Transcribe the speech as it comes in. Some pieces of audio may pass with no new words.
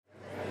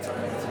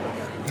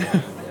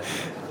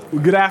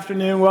Well, good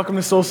afternoon. Welcome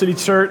to Soul City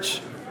Church.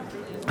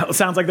 It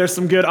sounds like there's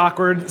some good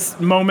awkward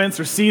moments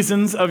or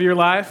seasons of your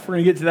life. We're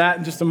going to get to that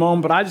in just a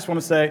moment, but I just want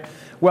to say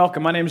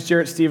welcome. My name is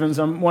Jarrett Stevens.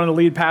 I'm one of the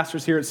lead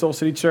pastors here at Soul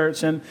City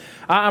Church, and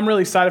I'm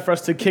really excited for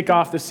us to kick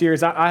off this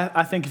series.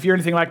 I think if you're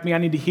anything like me, I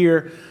need to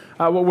hear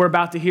what we're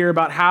about to hear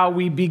about how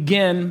we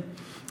begin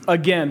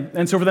again.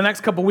 And so for the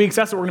next couple weeks,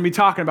 that's what we're going to be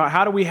talking about.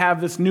 How do we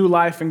have this new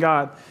life in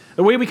God?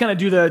 The way we kind of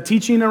do the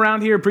teaching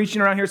around here,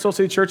 preaching around here at Soul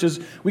City Church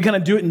is we kind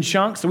of do it in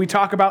chunks. So we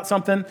talk about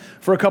something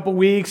for a couple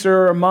weeks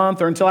or a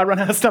month or until I run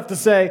out of stuff to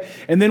say,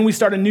 and then we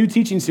start a new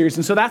teaching series.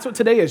 And so that's what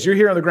today is. You're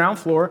here on the ground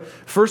floor,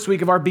 first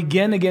week of our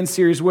Begin Again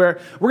series, where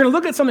we're going to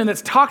look at something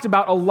that's talked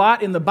about a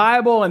lot in the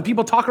Bible and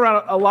people talk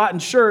about it a lot in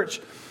church,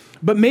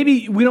 but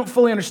maybe we don't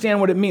fully understand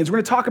what it means. We're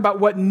going to talk about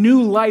what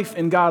new life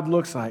in God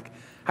looks like,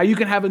 how you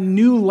can have a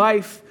new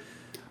life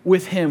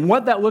with Him,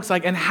 what that looks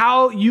like, and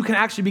how you can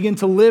actually begin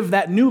to live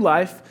that new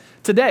life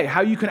today,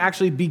 how you can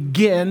actually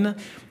begin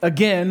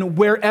again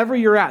wherever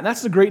you're at. And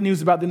that's the great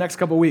news about the next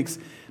couple of weeks.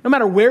 No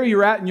matter where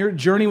you're at in your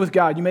journey with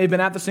God, you may have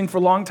been at this thing for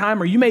a long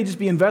time, or you may just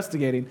be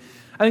investigating.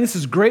 I think this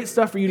is great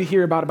stuff for you to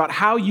hear about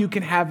how you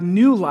can have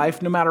new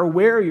life no matter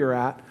where you're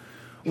at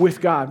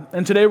with God.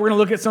 And today we're going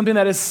to look at something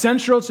that is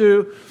central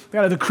to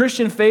kind of the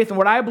Christian faith and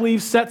what I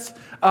believe sets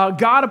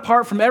God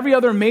apart from every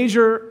other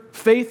major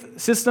faith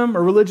system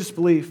or religious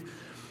belief.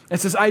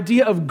 It's this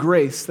idea of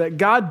grace, that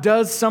God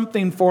does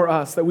something for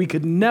us that we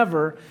could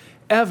never,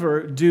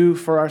 ever do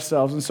for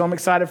ourselves. And so I'm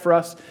excited for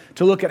us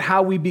to look at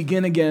how we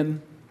begin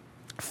again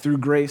through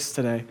grace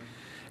today.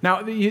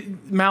 Now,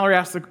 Mallory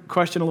asked the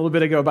question a little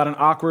bit ago about an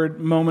awkward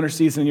moment or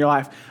season in your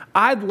life.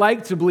 I'd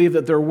like to believe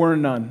that there were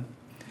none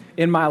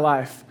in my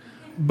life.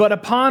 But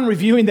upon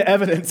reviewing the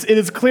evidence, it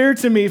is clear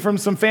to me from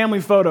some family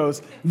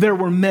photos, there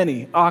were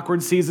many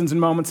awkward seasons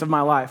and moments of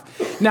my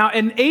life. Now,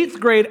 in 8th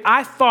grade,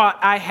 I thought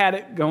I had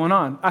it going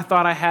on. I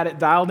thought I had it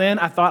dialed in.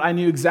 I thought I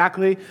knew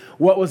exactly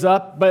what was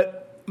up.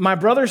 But my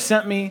brother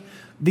sent me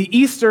the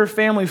Easter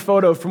family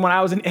photo from when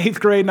I was in 8th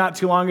grade not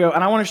too long ago.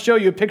 And I want to show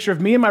you a picture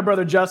of me and my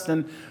brother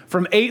Justin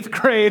from 8th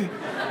grade.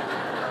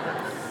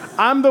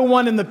 I'm the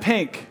one in the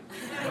pink.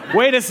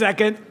 Wait a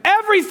second.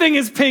 Everything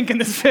is pink in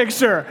this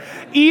picture.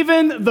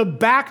 Even the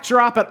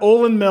backdrop at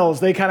Olin Mills,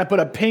 they kind of put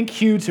a pink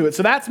hue to it.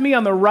 So that's me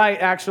on the right,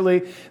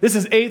 actually. This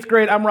is 8th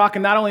grade. I'm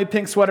rocking not only a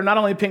pink sweater, not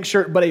only a pink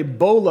shirt, but a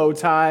bolo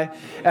tie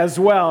as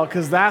well,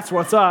 because that's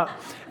what's up.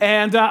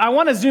 And I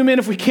want to zoom in,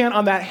 if we can,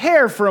 on that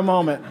hair for a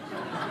moment.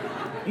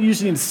 You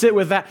just need to sit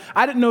with that.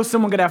 I didn't know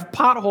someone could have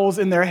potholes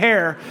in their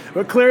hair,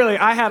 but clearly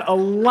I had a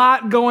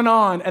lot going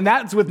on, and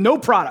that's with no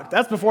product.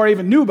 That's before I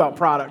even knew about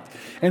product.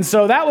 And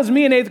so that was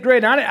me in 8th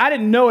grade. And I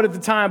didn't know it at the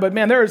time, but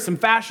man, there were some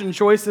fashion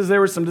choices. There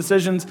were some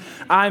decisions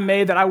I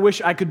made that I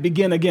wish I could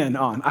begin again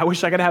on. I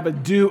wish I could have a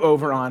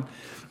do-over on.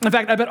 In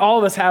fact, I bet all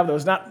of us have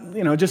those, not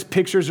just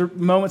pictures or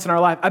moments in our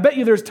life. I bet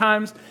you there's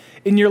times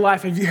in your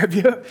life,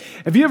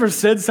 have you ever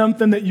said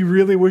something that you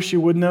really wish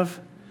you wouldn't have?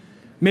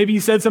 Maybe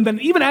you said something,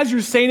 even as you're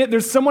saying it,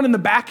 there's someone in the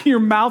back of your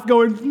mouth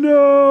going,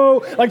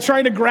 no, like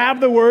trying to grab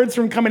the words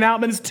from coming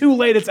out, but it's too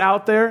late, it's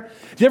out there.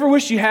 Do you ever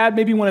wish you had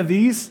maybe one of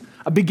these,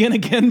 a begin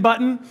again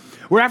button,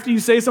 where after you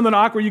say something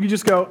awkward, you could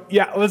just go,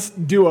 yeah, let's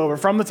do over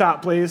from the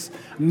top, please.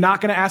 I'm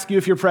not going to ask you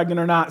if you're pregnant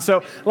or not.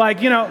 So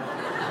no,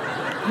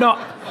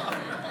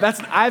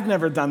 I've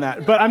never done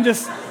that, but I'm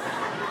just,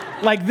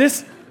 like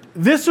this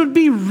would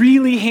be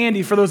really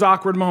handy for those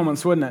awkward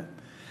moments, wouldn't it?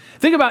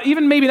 Think about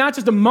even maybe not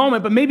just a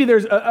moment, but maybe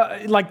there's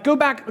go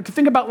back,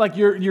 think about like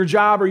your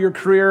job or your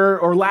career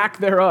or lack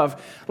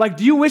thereof. Like,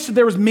 do you wish that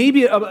there was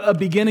maybe a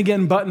begin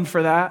again button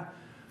for that?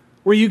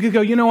 Where you could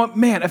go, you know what,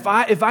 man, if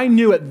I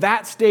knew at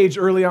that stage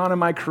early on in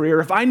my career,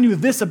 if I knew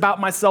this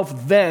about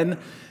myself then,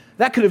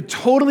 that could have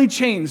totally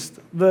changed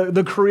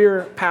the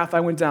career path I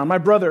went down. My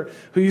brother,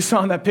 who you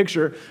saw in that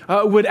picture,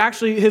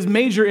 his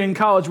major in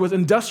college was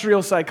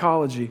industrial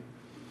psychology.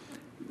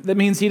 That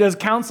means he does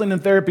counseling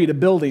and therapy to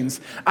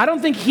buildings. I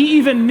don't think he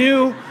even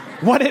knew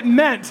what it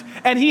meant,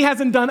 and he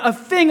hasn't done a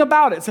thing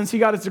about it since he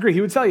got his degree. He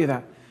would tell you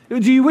that.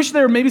 Do you wish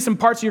there were maybe some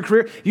parts of your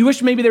career, you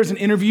wish maybe there was an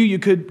interview you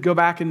could go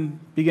back and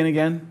begin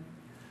again?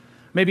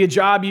 Maybe a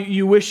job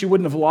you wish you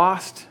wouldn't have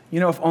lost,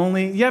 if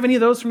only. You have any of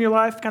those from your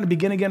life, kind of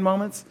begin again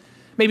moments?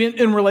 Maybe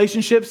in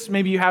relationships,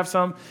 maybe you have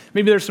some.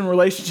 Maybe there's some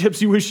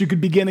relationships you wish you could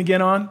begin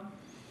again on.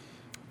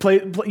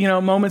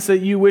 Moments that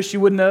you wish you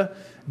wouldn't have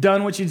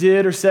done what you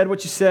did or said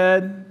what you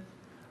said,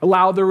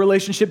 allowed the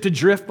relationship to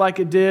drift like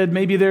it did.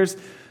 Maybe there's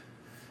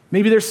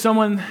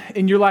someone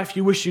in your life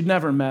you wish you'd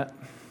never met,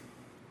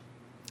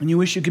 and you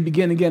wish you could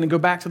begin again and go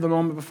back to the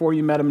moment before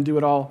you met them and do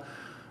it all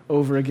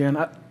over again.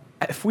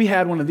 If we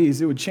had one of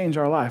these, it would change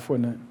our life,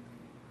 wouldn't it?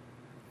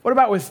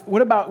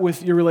 What about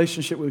with your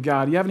relationship with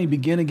God? Do you have any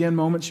begin again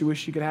moments you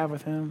wish you could have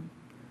with Him?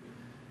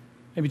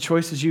 Maybe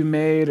choices you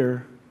made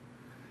or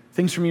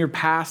things from your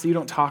past that you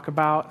don't talk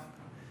about.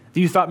 Do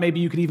you thought maybe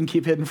you could even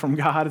keep hidden from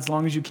God as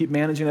long as you keep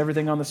managing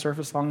everything on the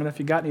surface long enough?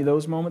 You got any of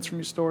those moments from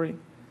your story?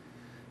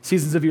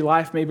 Seasons of your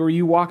life maybe where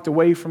you walked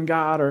away from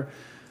God or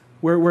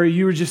where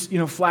you were just,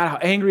 flat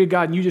out angry at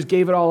God and you just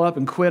gave it all up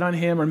and quit on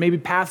him, or maybe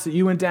paths that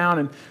you went down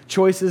and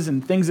choices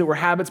and things that were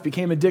habits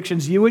became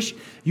addictions. You wish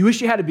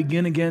you had a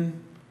begin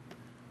again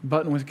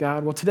button with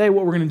God. Well, today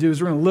what we're going to do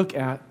is we're going to look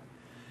at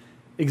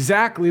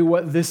exactly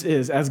what this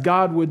is as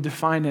God would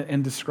define it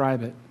and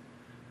describe it.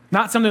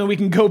 Not something that we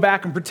can go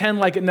back and pretend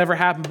like it never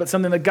happened, but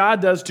something that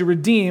God does to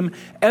redeem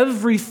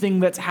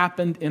everything that's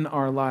happened in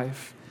our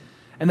life,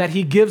 and that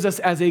he gives us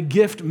as a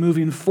gift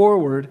moving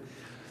forward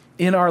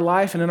in our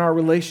life and in our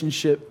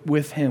relationship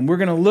with him. We're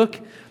going to look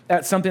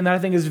at something that I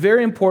think is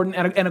very important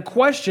and a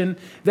question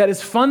that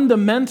is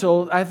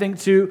fundamental, I think,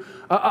 to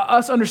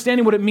us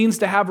understanding what it means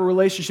to have a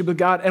relationship with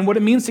God and what it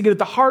means to get at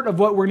the heart of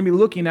what we're going to be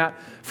looking at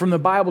from the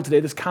Bible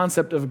today, this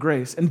concept of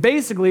grace. And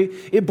basically,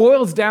 it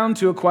boils down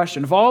to a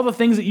question. Of all the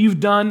things that you've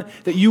done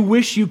that you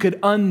wish you could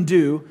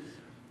undo,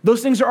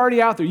 those things are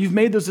already out there. You've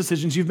made those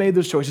decisions. You've made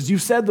those choices.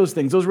 You've said those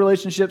things. Those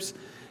relationships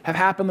have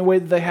happened the way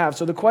that they have.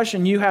 So the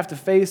question you have to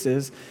face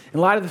is, in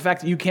light of the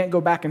fact that you can't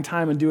go back in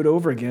time and do it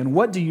over again,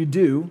 what do you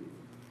do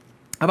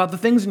about the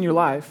things in your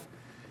life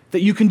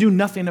that you can do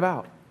nothing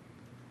about?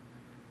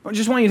 I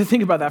just want you to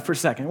think about that for a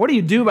second. What do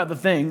you do about the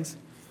things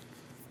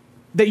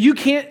that you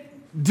can't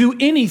do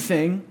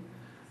anything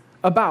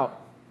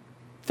about?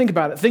 Think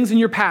about it. Things in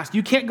your past.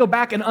 You can't go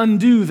back and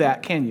undo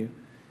that, can you?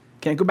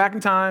 Can't go back in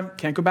time.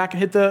 Can't go back and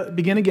hit the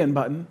begin again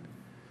button.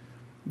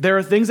 There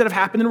are things that have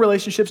happened in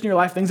relationships in your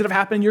life, things that have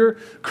happened in your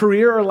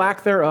career or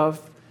lack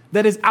thereof,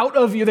 that is out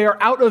of you. They are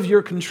out of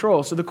your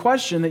control. So the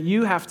question that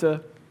you have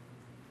to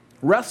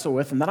wrestle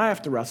with, and that I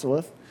have to wrestle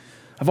with,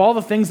 of all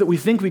the things that we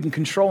think we can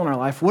control in our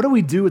life, what do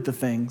we do with the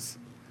things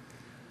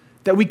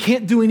that we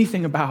can't do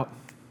anything about?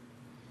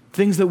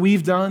 Things that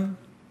we've done.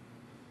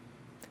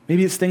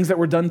 Maybe it's things that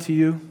were done to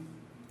you,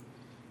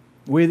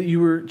 the way that you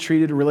were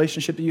treated, a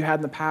relationship that you had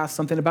in the past,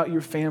 something about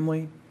your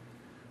family.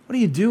 What do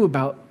you do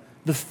about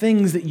the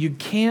things that you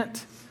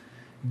can't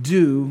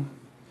do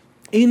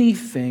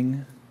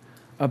anything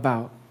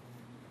about?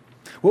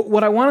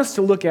 What I want us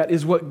to look at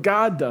is what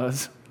God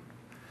does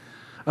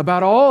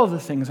about all of the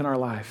things in our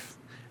life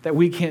that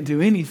we can't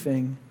do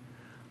anything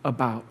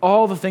about.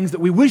 All the things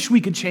that we wish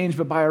we could change,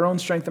 but by our own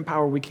strength and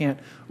power we can't.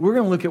 We're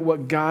going to look at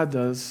what God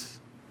does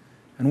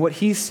and what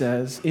he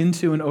says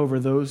into and over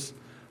those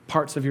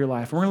parts of your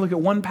life. And we're going to look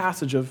at one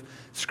passage of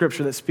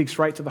Scripture that speaks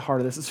right to the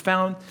heart of this. It's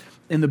found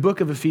in the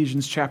book of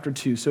Ephesians chapter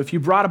 2. So if you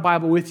brought a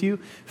Bible with you,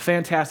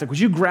 fantastic. Would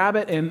you grab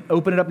it and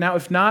open it up now?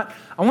 If not,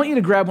 I want you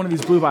to grab one of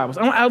these blue Bibles.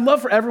 I'd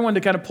love for everyone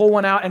to kind of pull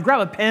one out and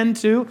grab a pen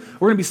too.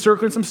 We're going to be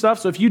circling some stuff.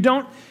 So if you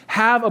don't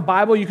have a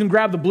Bible, you can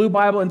grab the blue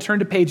Bible and turn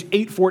to page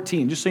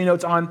 814. Just so you know,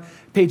 it's on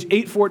page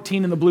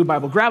 814 in the blue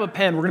Bible. Grab a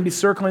pen. We're going to be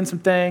circling some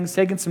things,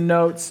 taking some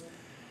notes.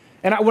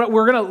 And what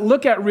we're going to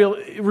look at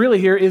really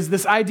here is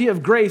this idea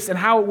of grace and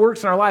how it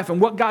works in our life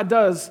and what God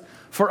does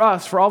for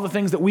us, for all the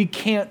things that we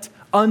can't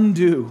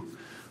undo,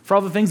 for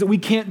all the things that we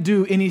can't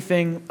do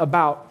anything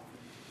about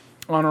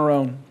on our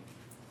own.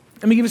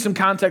 Let me give you some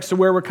context to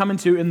where we're coming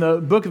to in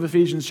the book of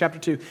Ephesians chapter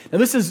 2. Now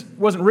this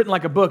wasn't written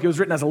like a book, it was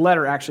written as a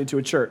letter actually to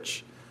a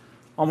church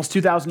almost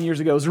 2,000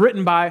 years ago. It was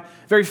written by a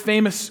very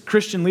famous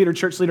Christian leader,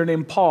 church leader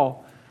named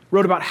Paul.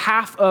 Wrote about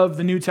half of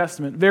the New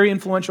Testament, very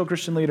influential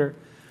Christian leader.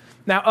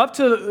 Now up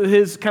to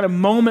his kind of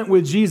moment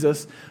with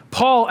Jesus,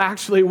 Paul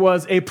actually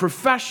was a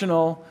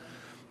professional,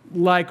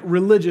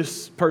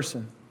 religious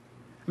person.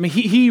 I mean,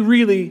 he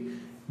really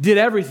did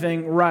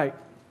everything right.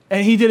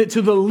 And he did it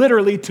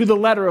literally to the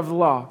letter of the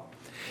law.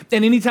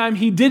 And anytime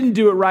he didn't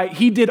do it right,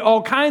 he did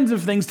all kinds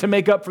of things to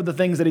make up for the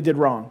things that he did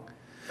wrong.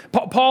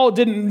 Paul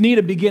didn't need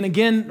a begin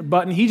again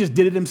button. He just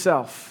did it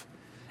himself.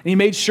 And he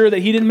made sure that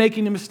he didn't make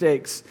any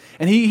mistakes.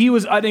 And he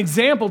was an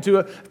example to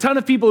a ton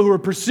of people who were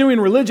pursuing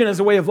religion as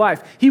a way of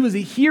life. He was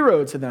a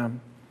hero to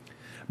them.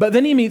 But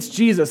then he meets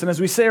Jesus. And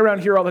as we say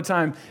around here all the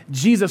time,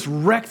 Jesus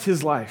wrecked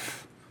his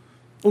life.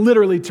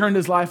 Literally turned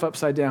his life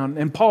upside down.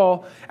 And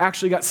Paul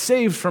actually got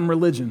saved from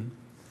religion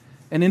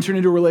and entered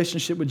into a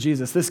relationship with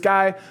Jesus. This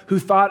guy who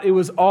thought it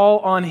was all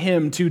on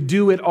him to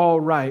do it all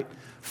right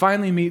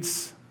finally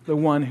meets the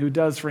one who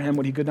does for him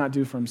what he could not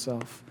do for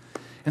himself.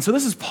 And so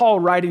this is Paul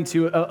writing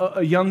to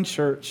a young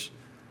church,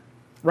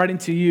 writing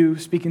to you,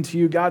 speaking to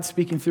you, God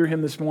speaking through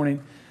him this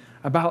morning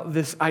about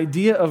this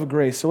idea of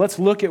grace. So let's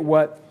look at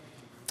what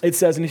it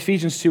says in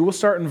Ephesians 2. We'll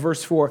start in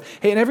verse 4.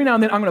 Hey, and every now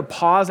and then I'm going to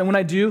pause, and when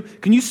I do,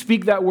 can you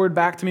speak that word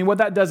back to me? What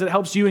that does, it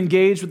helps you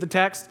engage with the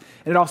text,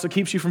 and it also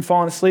keeps you from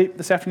falling asleep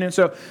this afternoon.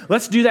 So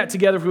let's do that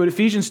together. For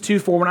Ephesians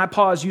 2:4. When I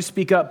pause, you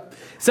speak up.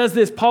 It says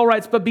this, Paul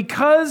writes, "But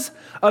because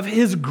of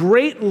his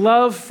great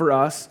love for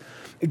us,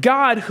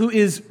 God, who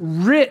is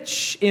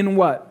rich in"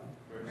 what?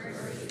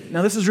 Mercy.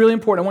 Now this is really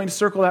important. I want you to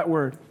circle that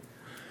word.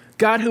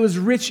 God who is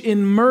rich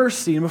in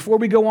mercy. And before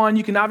we go on,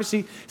 you can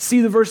obviously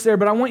see the verse there,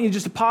 but I want you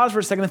just to pause for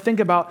a second and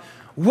think about,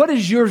 what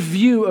is your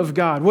view of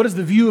God? What is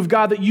the view of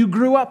God that you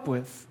grew up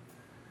with?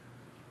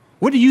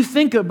 What do you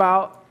think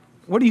about,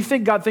 what do you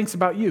think God thinks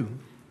about you?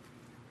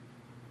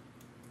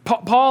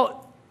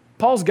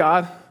 Paul's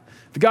God,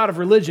 the God of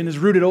religion, is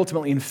rooted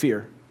ultimately in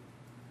fear.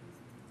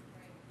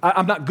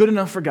 I'm not good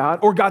enough for God,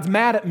 or God's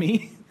mad at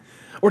me,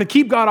 Or to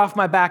keep God off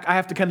my back, I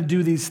have to kind of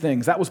do these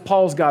things. That was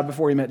Paul's God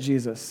before he met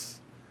Jesus.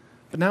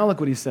 But now look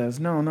what he says.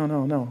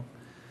 No.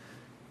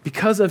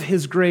 Because of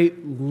his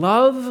great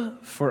love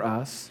for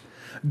us,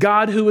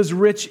 God, who is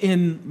rich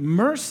in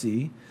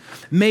mercy,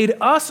 made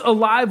us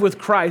alive with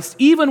Christ,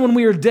 even when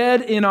we are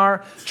dead in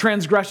our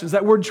transgressions.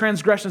 That word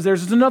transgressions,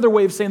 there's another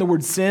way of saying the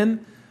word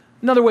sin,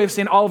 another way of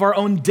saying all of our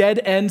own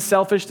dead-end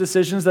selfish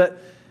decisions that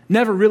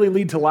never really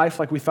lead to life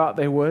like we thought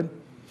they would.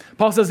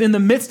 Paul says, in the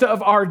midst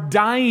of our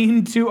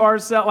dying to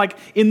ourselves, like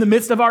in the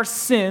midst of our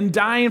sin,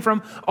 dying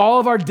from all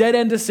of our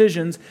dead-end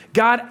decisions,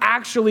 God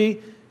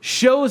actually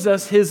shows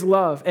us his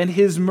love and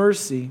his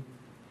mercy.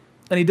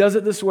 And he does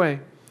it this way,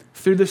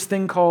 through this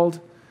thing called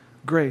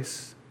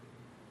grace.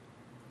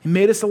 He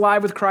made us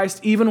alive with Christ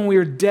even when we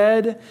were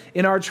dead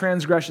in our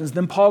transgressions.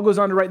 Then Paul goes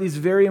on to write these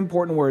very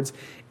important words.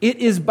 It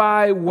is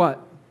by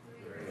what?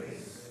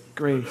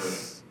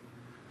 Grace.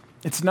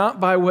 It's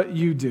not by what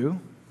you do.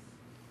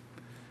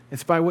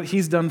 It's by what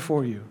he's done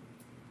for you.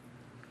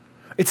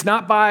 It's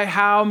not by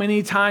how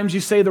many times you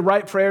say the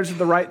right prayers at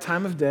the right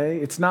time of day.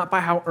 It's not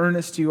by how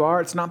earnest you are.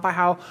 It's not by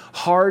how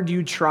hard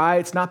you try.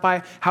 It's not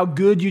by how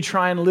good you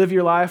try and live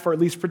your life, or at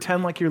least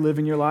pretend like you're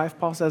living your life.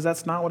 Paul says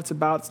that's not what it's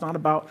about. It's not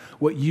about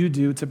what you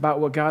do. It's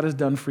about what God has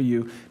done for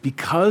you.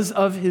 Because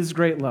of his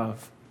great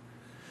love,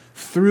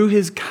 through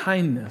his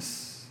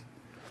kindness,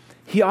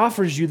 he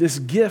offers you this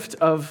gift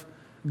of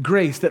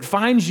grace that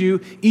finds you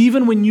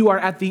even when you are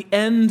at the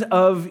end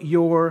of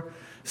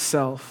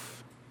yourself.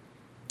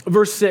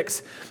 Verse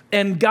 6,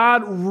 and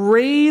God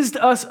raised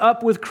us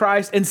up with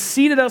Christ and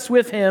seated us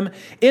with him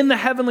in the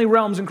heavenly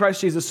realms in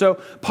Christ Jesus.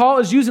 So Paul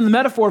is using the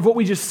metaphor of what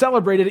we just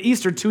celebrated at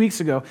Easter 2 weeks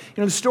ago.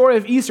 You know, the story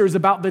of Easter is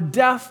about the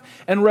death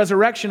and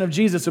resurrection of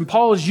Jesus. And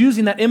Paul is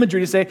using that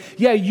imagery to say,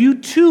 yeah, you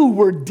too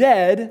were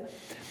dead.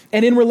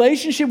 And in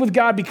relationship with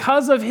God,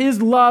 because of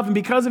his love and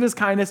because of his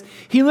kindness,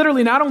 he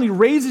literally not only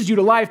raises you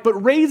to life, but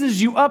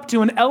raises you up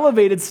to an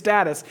elevated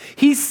status.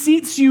 He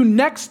seats you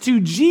next to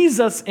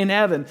Jesus in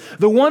heaven,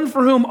 the one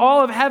for whom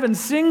all of heaven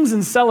sings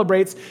and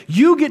celebrates.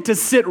 You get to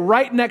sit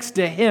right next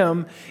to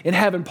him in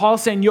heaven.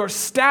 Paul's saying your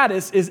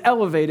status is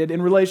elevated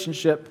in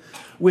relationship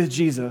with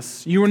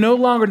Jesus. You are no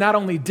longer not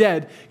only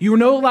dead, you are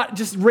no longer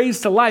just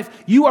raised to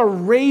life, you are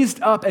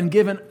raised up and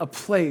given a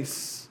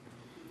place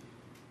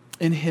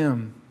in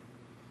him.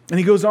 And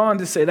he goes on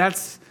to say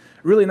that's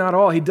really not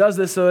all. He does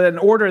this so that in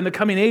order in the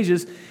coming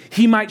ages,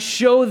 he might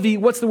show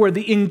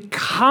the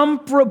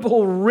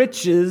incomparable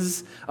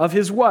riches of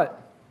his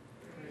what?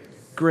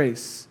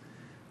 Grace.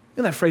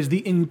 Look at that phrase,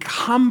 the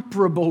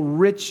incomparable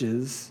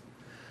riches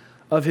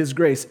of his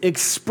grace,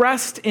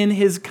 expressed in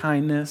his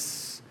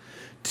kindness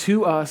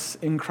to us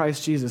in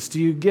Christ Jesus.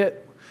 Do you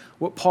get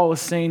what Paul is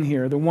saying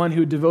here? The one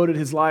who devoted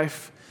his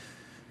life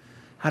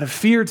out of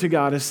fear to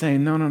God is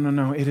saying,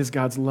 no. It is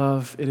God's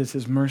love. It is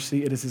his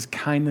mercy. It is his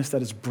kindness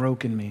that has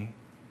broken me.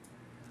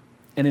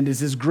 And it is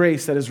his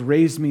grace that has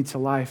raised me to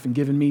life and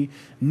given me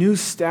new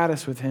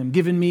status with him,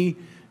 given me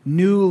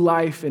new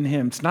life in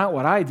him. It's not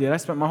what I did. I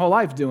spent my whole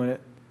life doing it.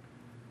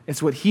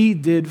 It's what he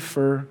did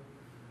for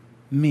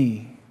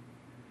me.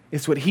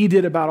 It's what he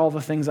did about all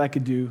the things I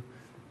could do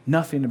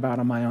nothing about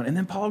on my own. And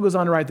then Paul goes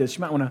on to write this.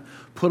 You might want to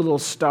put a little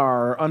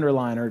star or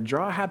underline or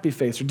draw a happy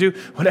face or do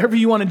whatever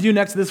you want to do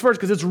next to this verse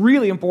because it's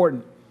really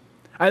important.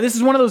 This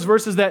is one of those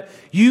verses that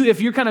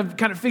if you're kind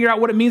of figure out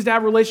what it means to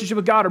have a relationship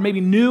with God or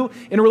maybe new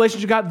in a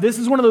relationship with God, this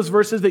is one of those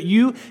verses that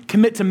you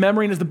commit to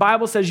memory. And as the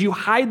Bible says, you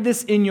hide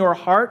this in your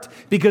heart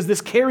because this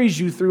carries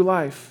you through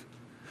life.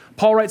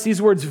 Paul writes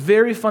these words,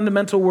 very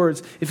fundamental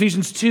words,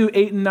 Ephesians 2,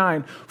 8 and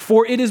 9.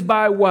 For it is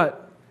by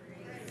what?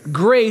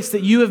 Grace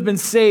that you have been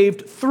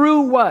saved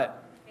through what?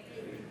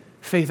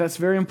 Faith. That's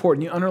very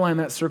important. You underline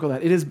that, circle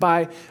that. It is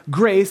by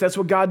grace, that's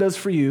what God does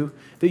for you,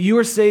 that you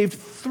are saved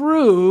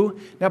through.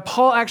 Now,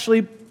 Paul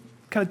actually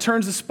kind of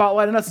turns the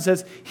spotlight on us and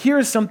says, here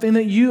is something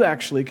that you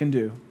actually can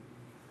do.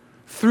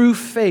 Through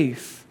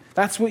faith.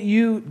 That's what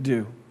you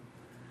do.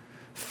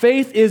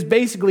 Faith is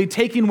basically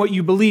taking what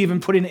you believe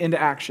and putting it into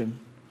action.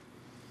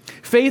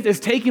 Faith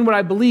is taking what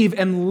I believe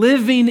and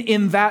living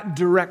in that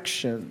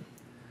direction.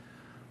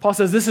 Paul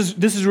says this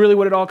is really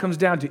what it all comes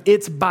down to.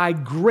 It's by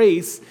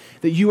grace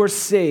that you are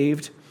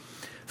saved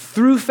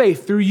through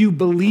faith, through you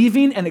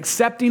believing and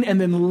accepting and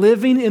then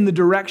living in the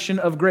direction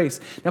of grace.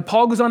 Now,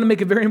 Paul goes on to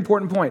make a very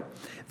important point.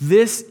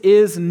 This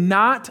is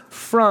not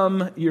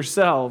from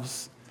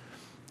yourselves.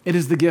 It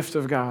is the gift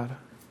of God.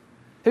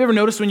 Have you ever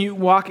noticed when you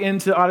walk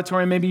into the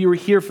auditorium, maybe you were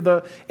here for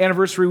the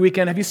anniversary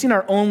weekend, have you seen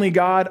our Only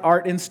God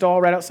art install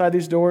right outside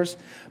these doors?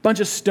 A bunch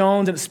of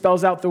stones and it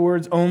spells out the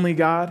words Only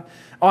God.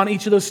 On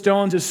each of those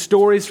stones is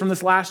stories from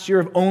this last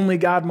year of only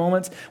God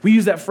moments. We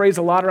use that phrase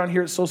a lot around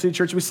here at Soul City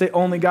Church. We say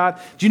only God.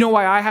 Do you know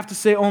why I have to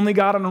say only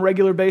God on a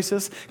regular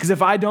basis? Because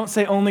if I don't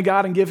say only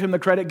God and give him the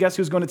credit, guess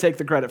who's going to take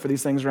the credit for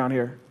these things around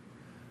here?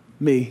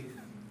 Me.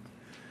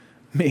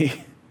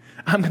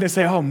 I'm going to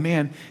say, oh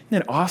man, isn't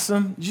that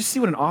awesome? Did you see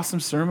what an awesome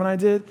sermon I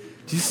did?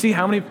 Did you see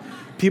how many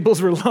people's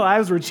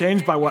lives were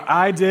changed by what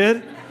I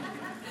did?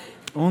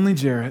 Only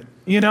Jarrett.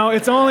 You know,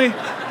 it's only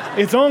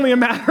a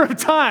matter of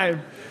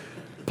time.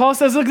 Paul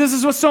says, look, this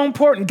is what's so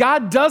important.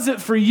 God does it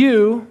for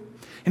you,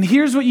 and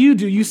here's what you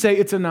do. You say,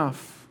 it's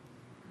enough.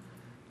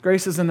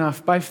 Grace is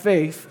enough. By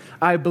faith,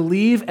 I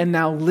believe and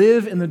now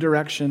live in the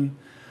direction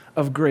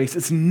of grace.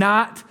 It's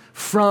not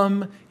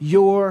from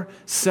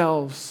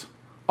yourselves.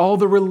 All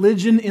the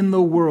religion in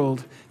the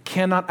world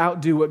cannot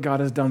outdo what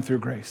God has done through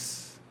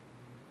grace.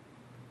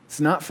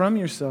 It's not from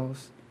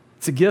yourselves.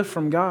 It's a gift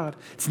from God.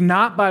 It's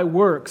not by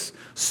works,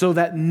 so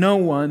that no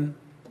one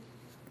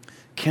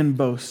can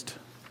boast.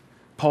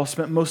 Paul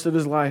spent most of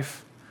his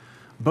life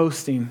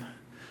boasting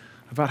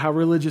about how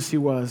religious he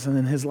was, and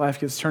then his life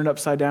gets turned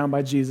upside down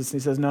by Jesus,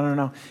 and he says,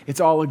 no. It's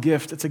all a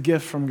gift. It's a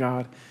gift from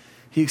God.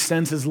 He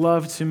extends his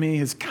love to me,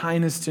 his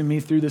kindness to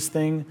me through this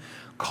thing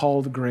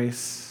called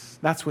grace.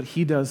 That's what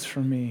he does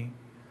for me.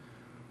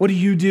 What do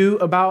you do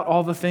about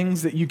all the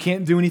things that you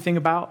can't do anything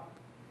about?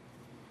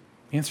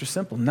 The answer's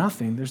simple,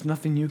 nothing. There's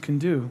nothing you can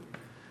do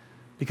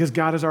because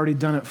God has already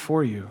done it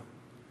for you.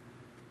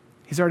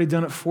 He's already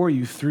done it for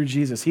you through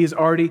Jesus. He has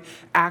already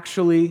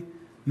actually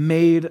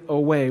made a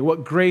way.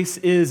 What grace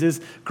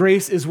is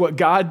grace is what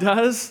God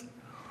does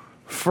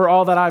for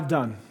all that I've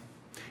done.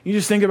 You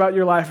just think about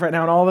your life right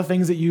now and all the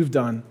things that you've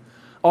done,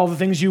 all the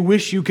things you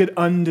wish you could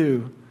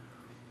undo,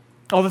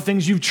 all the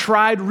things you've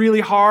tried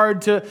really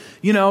hard to,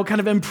 kind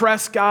of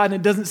impress God,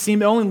 and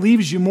it only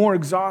leaves you more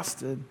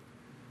exhausted.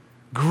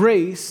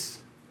 Grace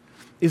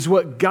is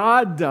what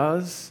God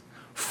does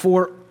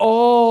for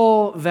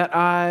all that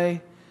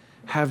I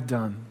have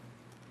done.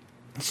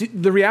 See,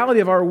 the reality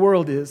of our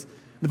world is,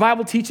 the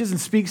Bible teaches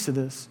and speaks to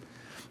this,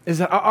 is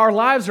that our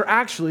lives are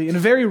actually, in a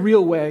very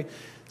real way,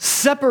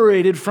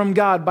 separated from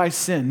God by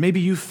sin. Maybe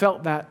you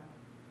felt that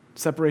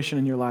separation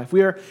in your life.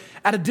 We are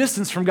at a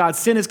distance from God.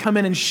 Sin has come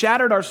in and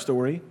shattered our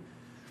story.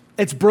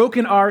 It's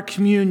broken our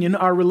communion,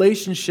 our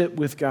relationship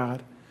with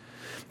God.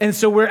 And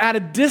so we're at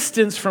a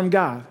distance from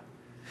God.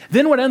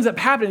 Then what ends up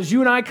happening is you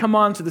and I come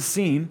onto the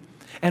scene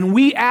and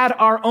we add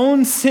our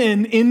own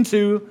sin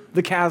into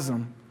the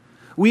chasm.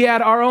 I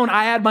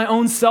add my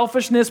own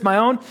selfishness, my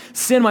own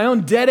sin, my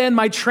own dead end,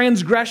 my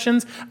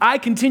transgressions. I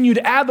continue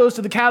to add those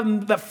to the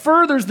chasm that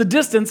furthers the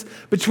distance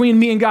between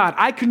me and God.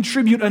 I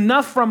contribute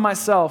enough from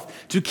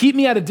myself to keep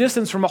me at a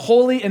distance from a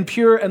holy and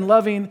pure and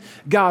loving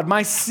God.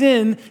 My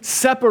sin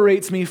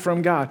separates me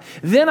from God.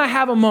 Then I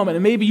have a moment,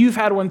 and maybe you've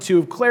had one too,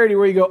 of clarity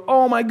where you go,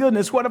 oh my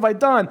goodness, what have I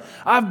done?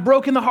 I've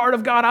broken the heart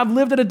of God. I've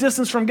lived at a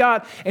distance from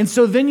God. And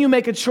so then you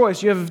make a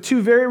choice. You have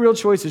two very real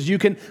choices. You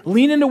can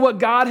lean into what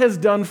God has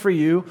done for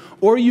you,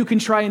 or you can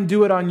try and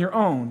do it on your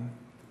own.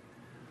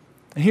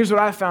 And here's what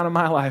I found in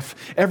my life.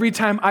 Every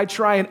time I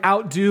try and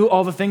outdo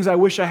all the things I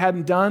wish I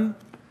hadn't done,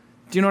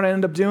 do you know what I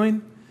end up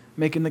doing?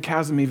 Making the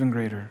chasm even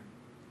greater.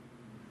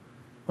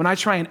 When I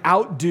try and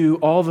outdo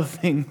all the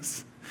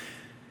things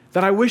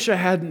that I wish I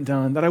hadn't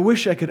done, that I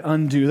wish I could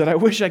undo, that I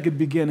wish I could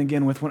begin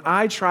again with, when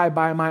I try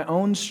by my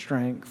own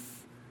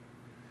strength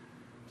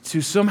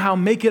to somehow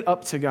make it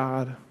up to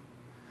God,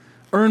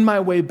 earn my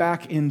way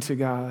back into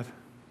God,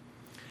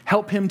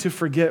 help him to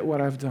forget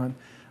what I've done,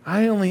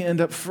 I only end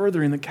up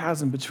furthering the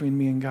chasm between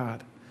me and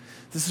God.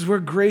 This is where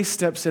grace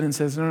steps in and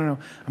says, no,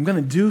 I'm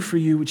going to do for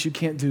you what you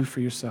can't do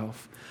for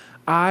yourself.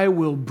 I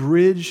will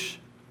bridge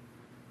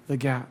the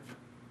gap.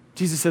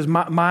 Jesus says,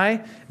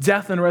 my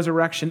death and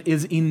resurrection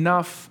is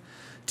enough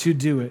to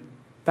do it.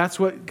 That's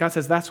what God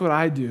says, that's what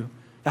I do.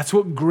 That's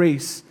what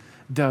grace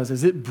does,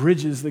 is it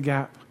bridges the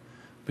gap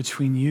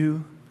between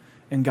you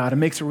and God. It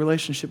makes a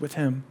relationship with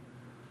him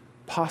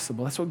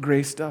possible. That's what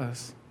grace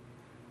does.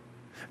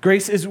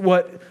 Grace is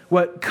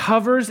what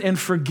covers and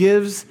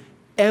forgives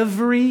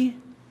every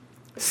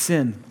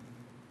sin.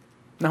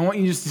 Now, I want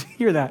you just to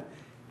hear that.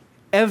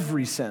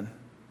 Every sin.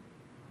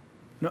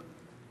 No,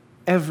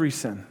 every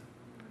sin.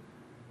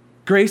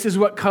 Grace is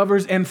what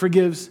covers and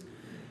forgives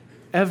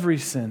every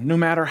sin, no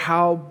matter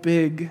how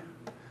big,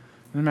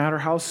 no matter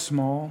how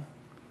small,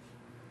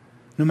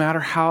 no matter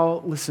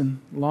how,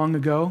 long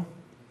ago,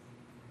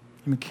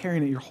 you've been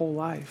carrying it your whole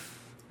life.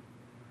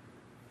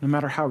 No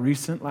matter how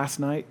recent, last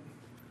night,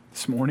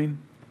 this morning.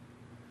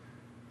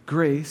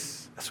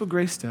 Grace, that's what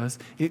grace does.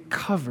 It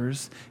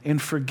covers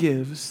and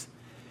forgives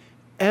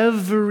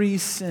every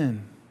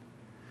sin.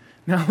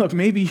 Now look,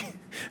 maybe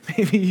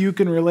you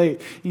can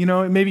relate.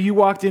 Maybe you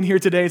walked in here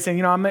today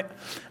saying,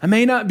 I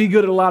may not be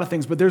good at a lot of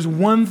things, but there's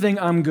one thing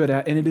I'm good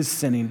at, and it is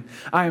sinning.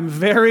 I am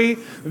very,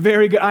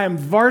 very good. I am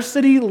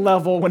varsity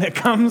level when it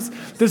comes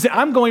to sin.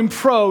 I'm going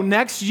pro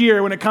next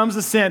year when it comes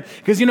to sin.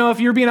 Because, if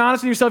you're being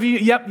honest with yourself,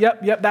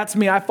 yep, that's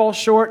me. I fall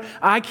short.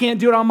 I can't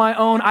do it on my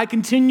own. I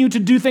continue to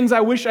do things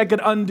I wish I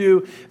could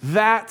undo.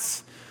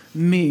 That's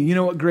me. You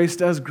know what grace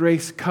does?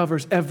 Grace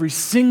covers every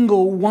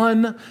single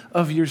one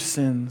of your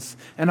sins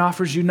and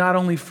offers you not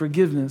only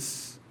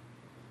forgiveness,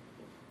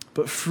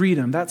 but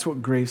freedom. That's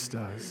what grace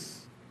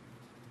does.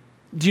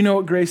 Do you know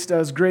what grace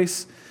does?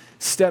 Grace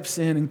steps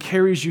in and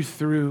carries you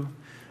through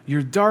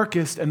your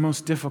darkest and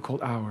most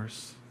difficult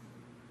hours.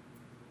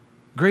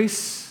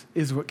 Grace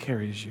is what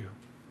carries you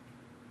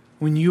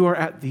when you are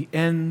at the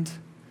end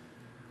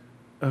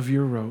of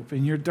your rope,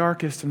 in your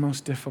darkest and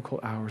most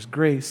difficult hours.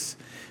 Grace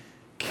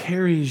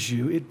carries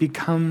you. It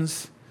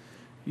becomes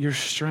your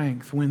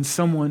strength. When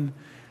someone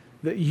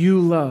that you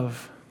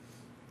love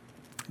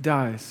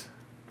dies,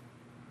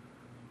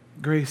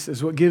 grace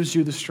is what gives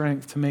you the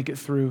strength to make it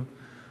through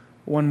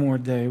one more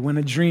day. When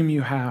a dream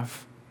you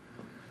have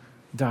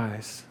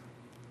dies,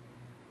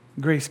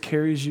 grace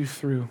carries you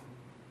through.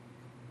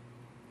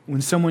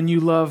 When someone you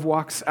love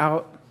walks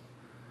out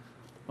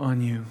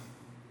on you,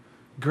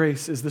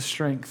 grace is the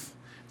strength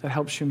that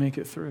helps you make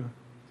it through.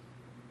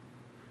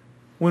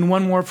 When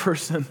one more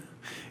person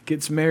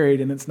gets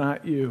married and it's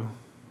not you,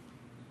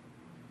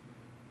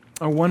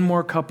 or one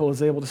more couple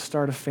is able to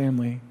start a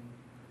family,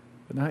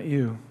 but not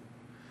you,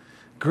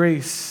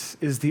 grace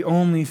is the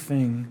only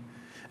thing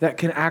that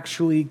can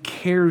actually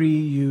carry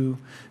you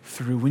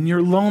through. When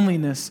your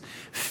loneliness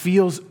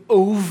feels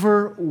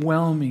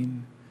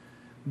overwhelming,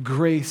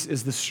 grace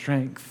is the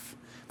strength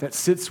that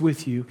sits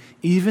with you,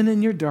 even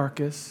in your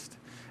darkest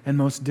and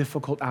most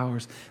difficult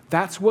hours.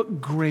 That's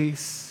what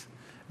grace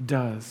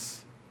does.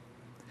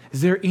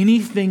 Is there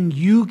anything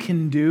you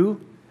can do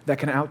that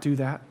can outdo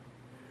that?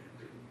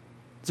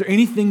 Is there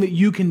anything that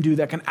you can do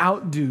that can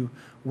outdo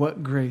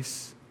what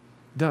grace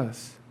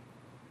does?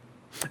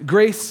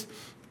 Grace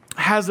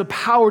has the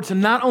power to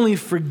not only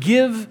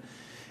forgive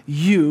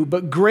you,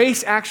 but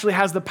grace actually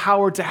has the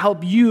power to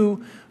help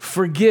you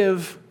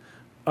forgive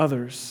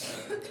others.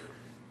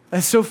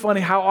 It's so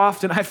funny how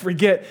often I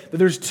forget that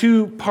there's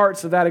two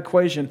parts of that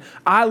equation.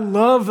 I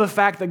love the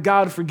fact that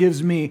God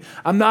forgives me.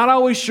 I'm not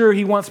always sure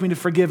He wants me to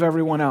forgive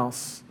everyone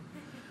else.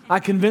 I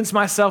convince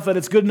myself that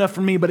it's good enough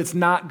for me, but it's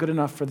not good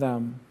enough for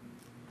them.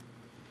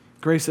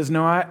 Grace says,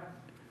 no, I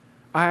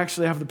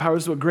actually have the power.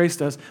 This is what grace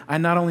does. I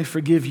not only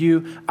forgive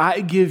you,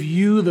 I give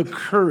you the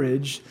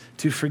courage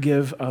to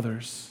forgive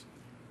others.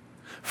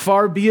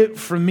 Far be it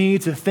from me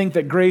to think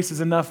that grace is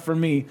enough for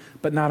me,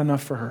 but not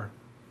enough for her.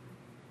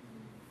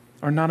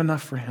 Or not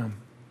enough for him.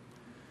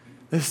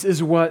 This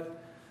is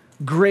what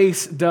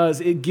grace does.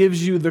 It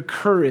gives you the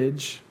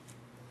courage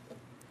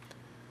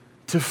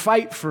to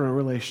fight for a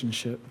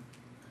relationship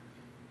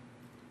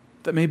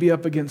that may be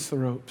up against the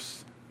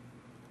ropes.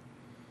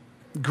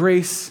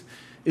 Grace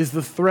is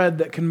the thread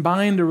that can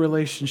bind a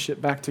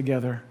relationship back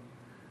together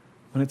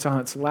when it's on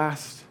its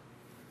last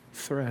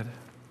thread.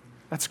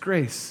 That's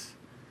grace.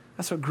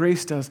 That's what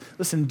grace does.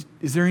 Listen,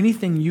 is there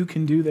anything you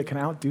can do that can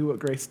outdo what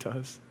grace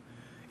does?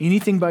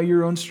 Anything by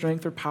your own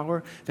strength or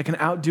power that can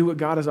outdo what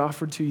God has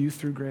offered to you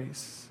through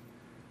grace?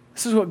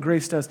 This is what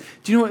grace does.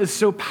 Do you know what is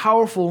so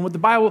powerful? And what the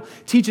Bible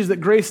teaches that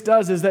grace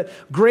does is that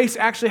grace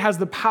actually has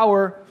the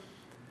power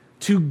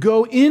to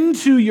go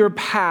into your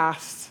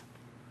past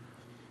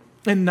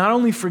and not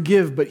only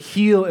forgive, but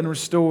heal and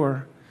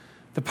restore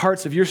the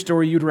parts of your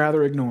story you'd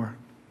rather ignore.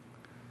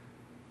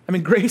 I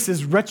mean, grace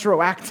is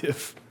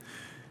retroactive.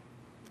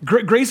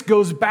 Grace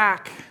goes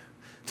back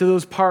to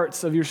those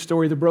parts of your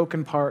story, the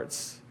broken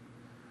parts,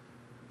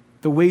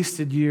 the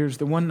wasted years,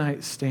 the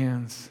one-night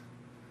stands.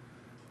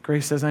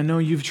 Grace says, I know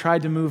you've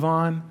tried to move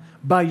on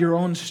by your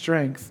own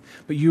strength,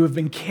 but you have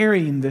been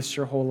carrying this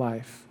your whole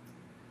life.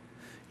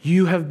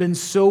 You have been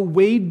so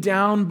weighed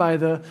down by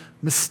the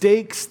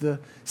mistakes, the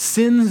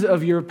sins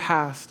of your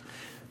past,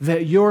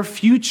 that your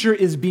future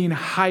is being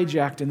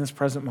hijacked in this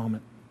present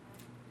moment.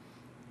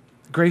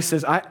 Grace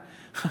says,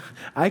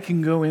 I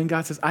can go in,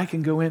 God says, I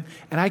can go in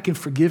and I can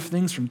forgive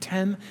things from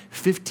 10,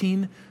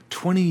 15,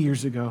 20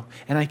 years ago,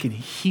 and I can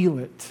heal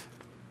it.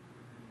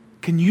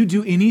 Can you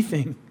do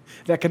anything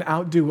that can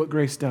outdo what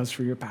grace does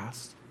for your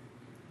past?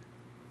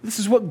 This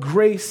is what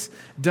grace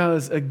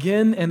does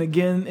again and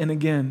again and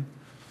again.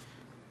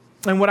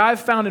 And what I've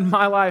found in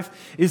my life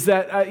is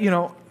that,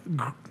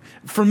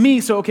 for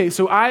me, so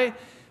I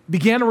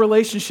began a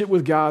relationship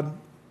with God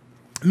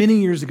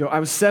many years ago. I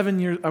was 7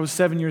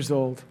 years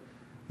old,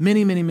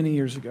 many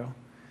years ago.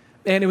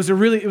 And it was a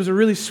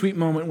really sweet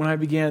moment when I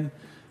began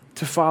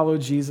to follow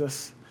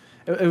Jesus.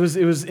 It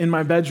was in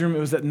my bedroom. It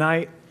was at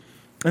night.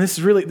 And this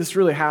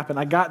really happened.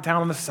 I got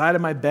down on the side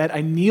of my bed.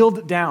 I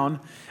kneeled down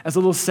as a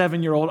little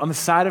 7-year-old on the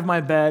side of my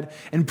bed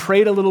and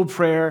prayed a little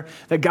prayer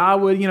that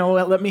God would,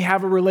 let me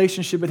have a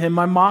relationship with him.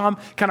 My mom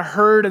kind of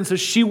heard, and so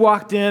she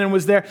walked in and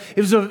was there.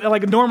 It was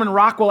like Norman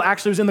Rockwell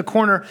actually was in the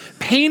corner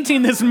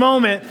painting this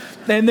moment,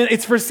 and then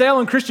it's for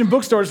sale in Christian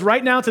bookstores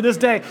right now to this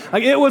day.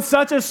 Like, it was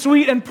such a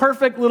sweet and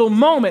perfect little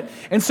moment.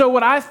 And so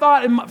what I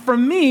thought, for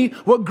me,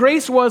 what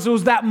grace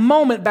was that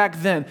moment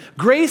back then.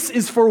 Grace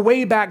is for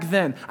way back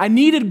then. I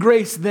needed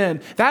grace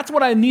then. That's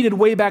what I needed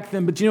way back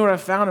then. But do you know what I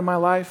found in my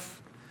life?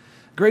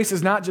 Grace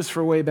is not just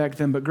for way back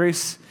then, but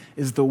grace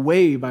is the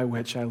way by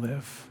which I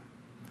live.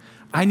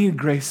 I need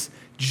grace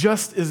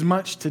just as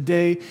much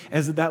today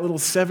as that little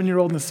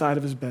 7-year-old on the side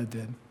of his bed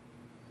did.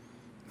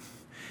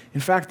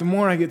 In fact, the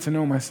more I get to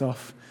know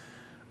myself,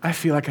 I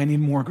feel like I need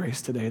more grace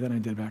today than I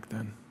did back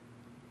then.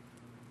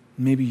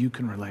 Maybe you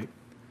can relate.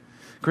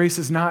 Grace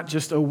is not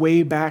just a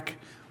way back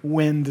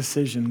when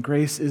decision.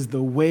 Grace is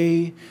the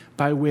way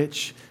by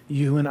which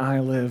you and I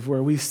live,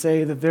 where we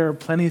say that there are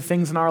plenty of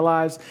things in our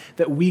lives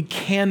that we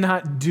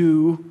cannot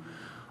do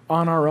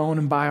on our own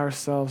and by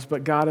ourselves,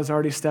 but God has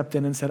already stepped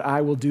in and said,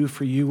 I will do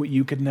for you what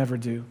you could never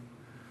do.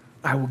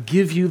 I will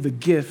give you the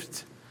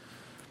gift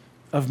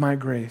of my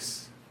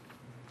grace.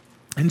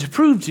 And to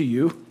prove to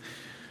you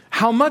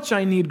how much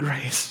I need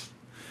grace,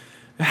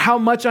 and how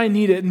much I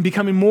need it, and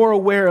becoming more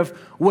aware of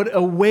what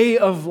a way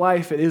of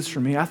life it is for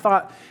me, I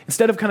thought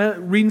instead of kind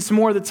of reading some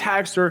more of the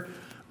text or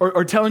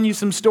telling you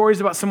some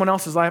stories about someone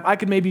else's life, I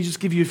could maybe just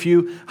give you a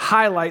few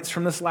highlights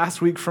from this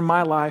last week from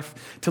my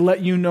life to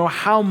let you know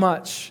how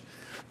much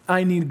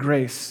I need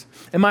grace.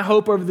 And my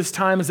hope over this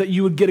time is that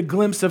you would get a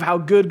glimpse of how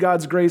good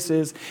God's grace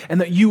is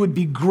and that you would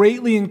be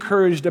greatly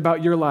encouraged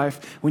about your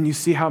life when you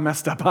see how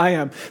messed up I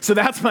am. So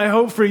that's my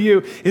hope for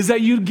you, is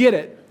that you'd get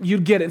it.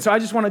 You'd get it. And so I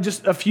just want to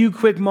just a few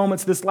quick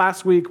moments this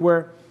last week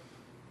where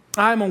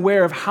I'm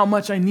aware of how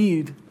much I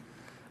need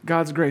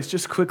God's grace.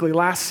 Just quickly,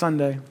 last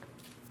Sunday.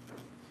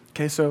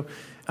 Okay, so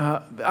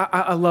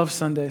I love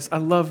Sundays. I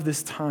love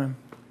this time.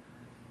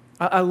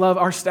 I love,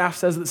 our staff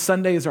says that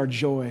Sunday is our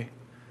joy.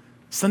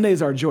 Sunday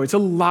is our joy. It's a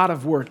lot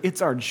of work.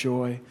 It's our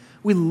joy.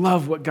 We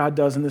love what God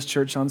does in this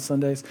church on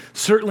Sundays.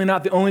 Certainly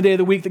not the only day of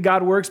the week that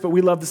God works, but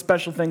we love the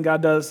special thing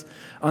God does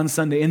on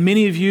Sunday. And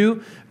many of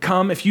you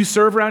come, if you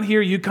serve around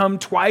here, you come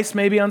twice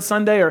maybe on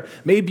Sunday, or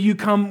maybe you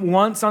come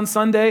once on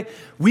Sunday.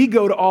 We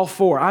go to all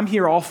four. I'm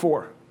here all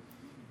four.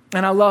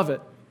 And I love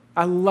it.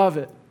 I love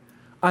it.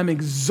 I'm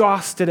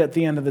exhausted at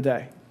the end of the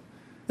day.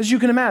 As you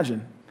can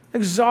imagine,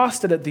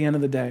 exhausted at the end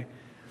of the day.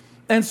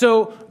 And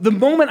so the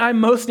moment I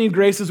most need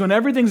grace is when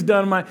everything's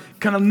done, my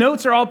kind of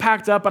notes are all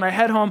packed up, and I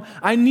head home.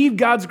 I need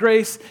God's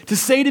grace to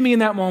say to me in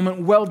that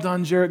moment, well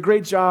done, Jarrett,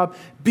 great job.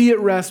 Be at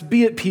rest,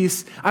 be at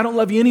peace. I don't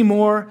love you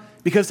anymore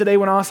because today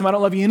went awesome. I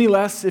don't love you any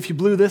less if you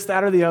blew this,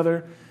 that, or the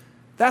other.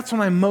 That's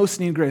when I most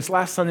need grace.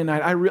 Last Sunday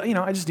night,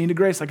 I just needed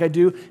grace like I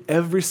do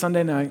every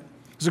Sunday night.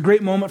 It was a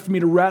great moment for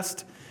me to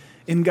rest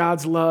in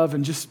God's love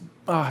and just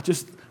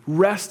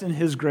rest in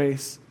His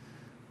grace.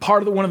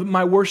 One of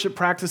my worship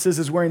practices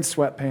is wearing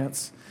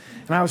sweatpants.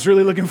 And I was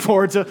really looking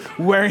forward to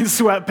wearing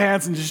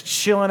sweatpants and just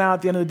chilling out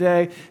at the end of the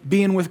day,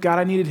 being with God.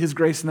 I needed His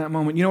grace in that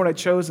moment. You know what I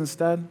chose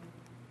instead?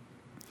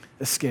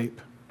 Escape.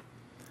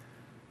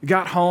 I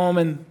got home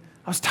and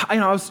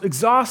I was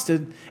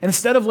exhausted. And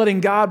instead of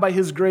letting God by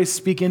His grace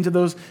speak into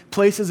those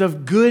places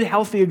of good,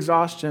 healthy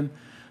exhaustion,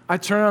 I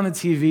turned on the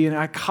TV and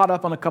I caught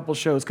up on a couple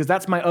shows because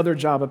that's my other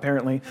job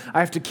apparently. I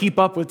have to keep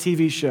up with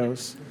TV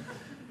shows.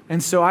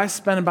 And so I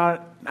spent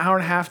about an hour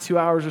and a half, 2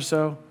 hours or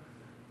so.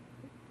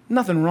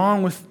 Nothing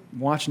wrong with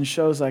watching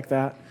shows like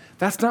that.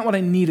 That's not what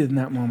I needed in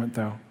that moment,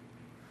 though.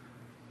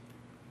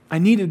 I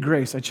needed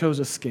grace. I chose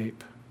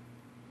escape.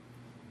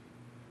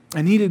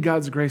 I needed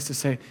God's grace to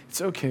say,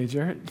 it's okay,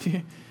 Jarrett.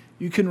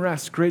 You can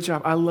rest. Great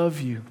job. I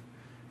love you.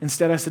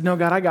 Instead, I said, no,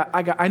 God,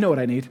 I know what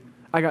I need.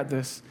 I got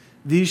this.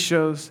 These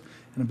shows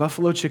and a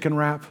buffalo chicken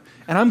wrap,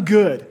 and I'm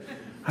good.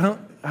 I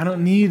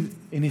don't need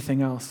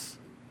anything else.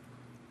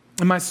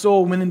 And my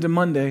soul went into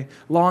Monday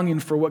longing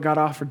for what God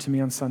offered to me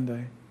on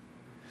Sunday.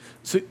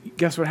 So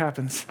guess what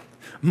happens?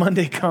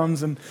 Monday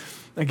comes and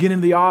I get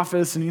into the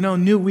office and,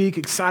 new week,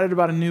 excited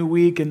about a new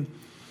week. And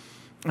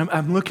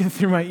I'm looking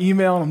through my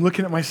email and I'm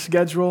looking at my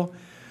schedule.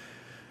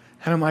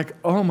 And I'm like,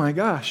 oh my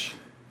gosh,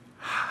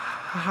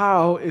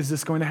 how is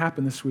this going to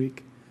happen this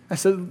week? I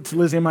said to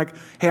Lizzie, I'm like,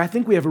 hey, I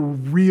think we have a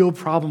real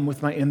problem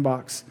with my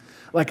inbox.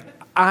 Like,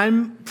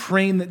 I'm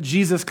praying that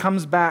Jesus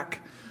comes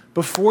back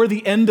before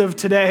the end of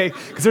today,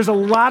 because there's a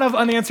lot of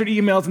unanswered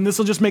emails, and this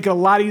will just make it a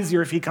lot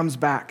easier if He comes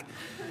back.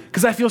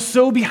 Because I feel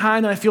so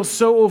behind and I feel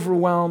so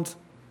overwhelmed.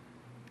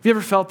 Have you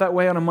ever felt that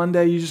way on a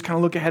Monday? You just kind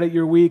of look ahead at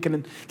your week,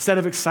 and instead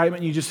of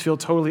excitement, you just feel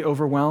totally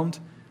overwhelmed.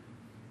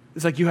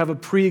 It's like you have a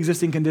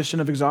pre-existing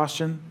condition of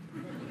exhaustion,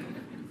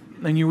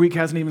 and your week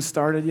hasn't even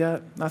started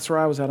yet. That's where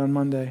I was at on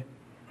Monday.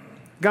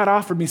 God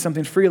offered me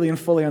something freely and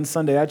fully on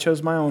Sunday. I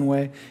chose my own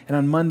way, and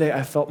on Monday,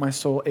 I felt my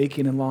soul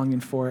aching and longing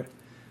for it.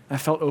 I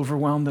felt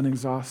overwhelmed and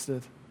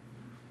exhausted.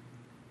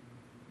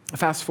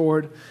 Fast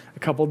forward a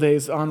couple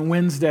days. On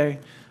Wednesday,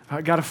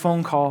 I got a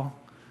phone call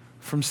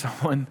from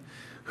someone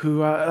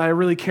who I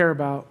really care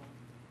about,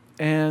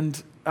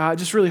 and it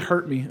just really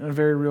hurt me in a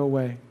very real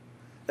way.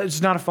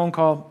 It's not a phone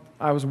call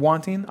I was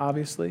wanting,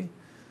 obviously,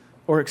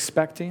 or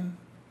expecting.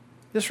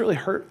 This really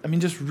hurt.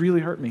 Just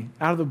really hurt me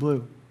out of the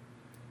blue.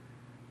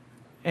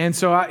 And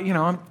so I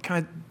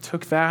kind of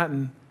took that,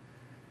 and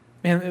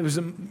man, it was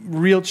a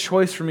real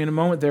choice for me in a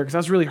moment there because I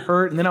was really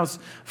hurt, and then I was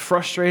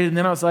frustrated, and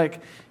then I was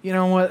like, you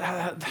know what?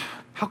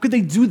 How could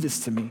they do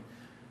this to me?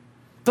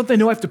 Don't they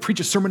know I have to preach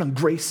a sermon on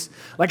grace?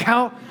 Like,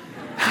 how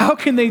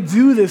can they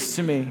do this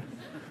to me?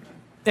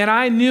 And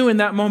I knew in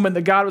that moment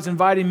that God was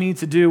inviting me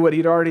to do what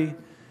He'd already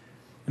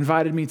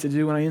invited me to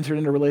do when I entered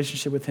into a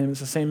relationship with Him.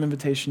 It's the same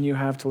invitation you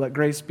have to let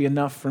grace be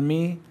enough for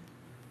me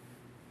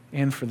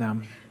and for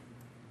them.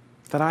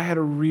 That I had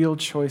a real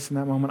choice in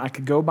that moment. I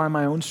could go by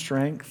my own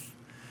strength.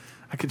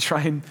 I could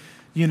try and,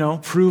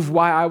 prove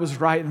why I was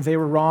right and they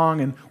were wrong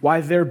and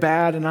why they're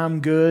bad and I'm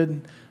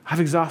good.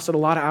 I've exhausted a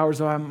lot of hours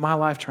of my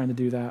life trying to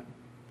do that.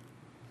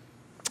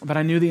 But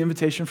I knew the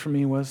invitation for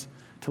me was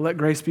to let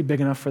grace be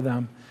big enough for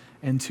them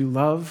and to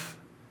love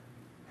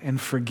and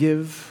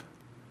forgive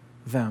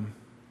them.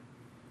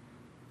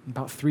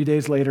 About 3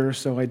 days later or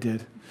so, I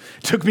did.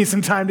 It took me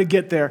some time to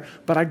get there,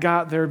 but I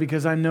got there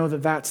because I know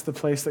that that's the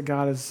place that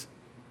God has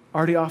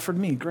already offered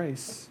me,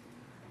 grace,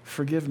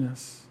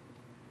 forgiveness.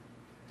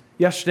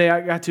 Yesterday, I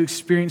got to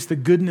experience the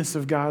goodness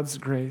of God's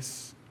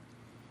grace.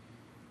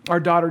 Our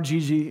daughter,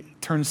 Gigi,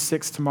 turns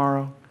 6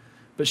 tomorrow,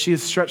 but she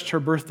has stretched her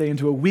birthday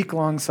into a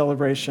week-long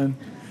celebration.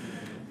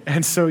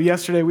 And so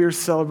yesterday, we were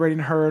celebrating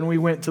her, and we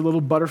went to a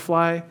little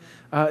butterfly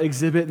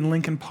exhibit in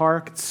Lincoln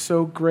Park. It's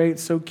so great,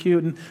 so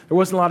cute. And there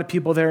wasn't a lot of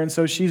people there, and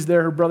so she's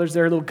there, her brother's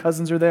there, her little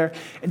cousins are there,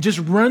 and just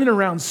running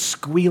around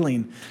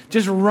squealing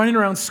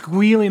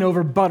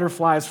over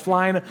butterflies,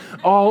 flying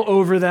all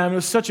over them. It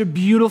was such a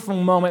beautiful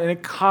moment, and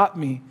it caught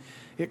me.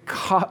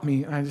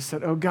 And I just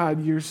said, oh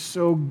God, you're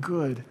so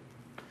good.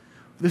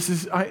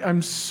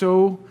 I'm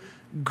so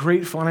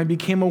grateful, and I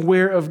became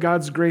aware of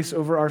God's grace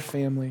over our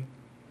family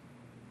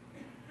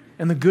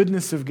and the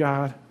goodness of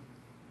God,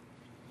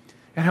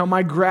 and how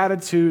my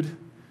gratitude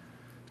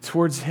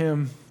towards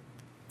Him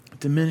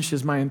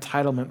diminishes my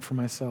entitlement for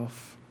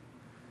myself.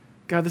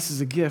 God, this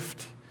is a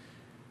gift.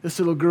 This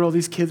little girl,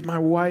 these kids, my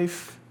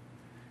wife,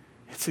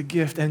 it's a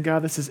gift. And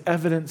God, this is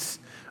evidence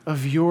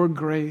of your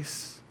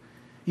grace.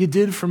 You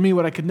did for me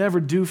what I could never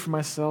do for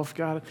myself,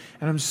 God,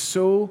 and I'm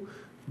so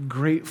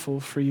grateful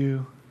for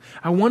you.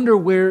 I wonder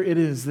where it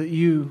is that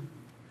you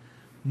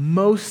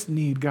most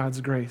need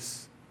God's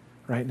grace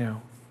right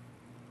now.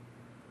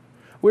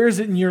 Where is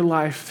it in your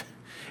life?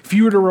 If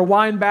you were to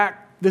rewind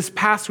back this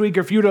past week,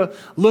 or if you were to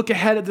look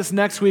ahead at this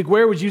next week,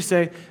 where would you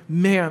say,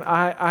 man,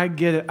 I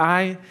get it.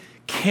 I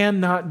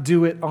cannot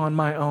do it on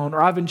my own.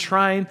 Or I've been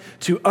trying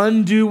to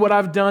undo what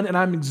I've done, and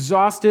I'm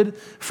exhausted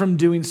from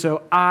doing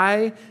so.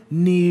 I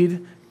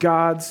need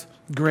God's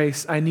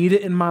grace. I need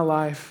it in my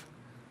life.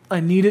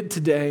 I need it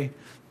today.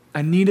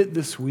 I need it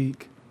this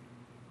week.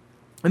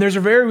 And there's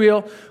a very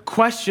real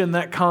question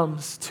that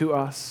comes to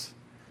us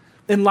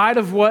in light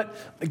of what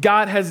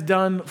God has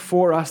done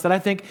for us, that I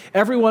think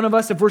every one of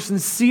us, if we're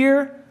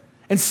sincere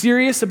and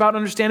serious about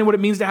understanding what it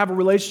means to have a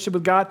relationship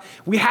with God,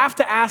 we have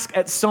to ask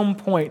at some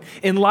point,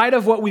 in light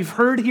of what we've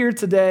heard here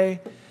today,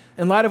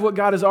 in light of what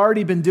God has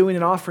already been doing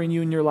and offering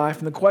you in your life,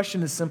 and the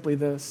question is simply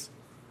this: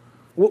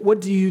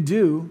 what do you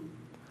do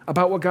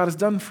about what God has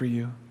done for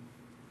you?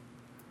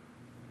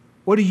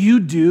 What do you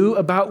do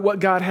about what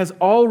God has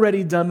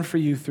already done for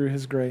you through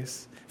His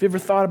grace? Have you ever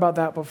thought about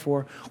that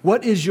before?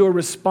 What is your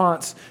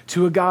response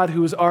to a God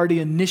who has already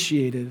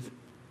initiated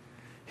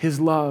His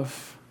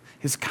love,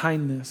 His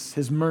kindness,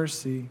 His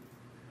mercy,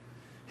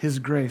 His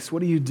grace?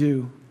 What do you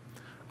do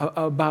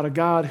about a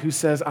God who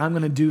says, I'm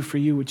going to do for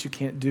you what you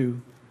can't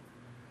do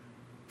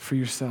for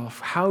yourself?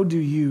 How do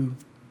you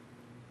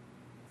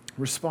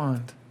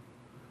respond?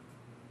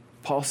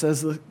 Paul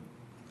says, look,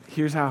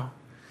 here's how.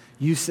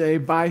 You say,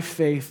 by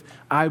faith,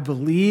 I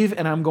believe,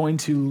 and I'm going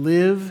to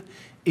live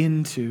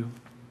into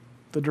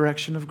the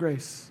direction of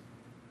grace.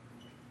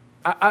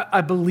 I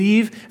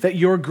believe that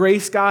your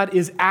grace, God,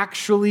 is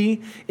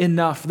actually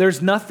enough.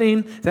 There's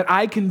nothing that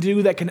I can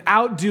do that can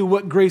outdo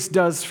what grace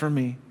does for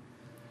me.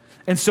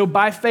 And so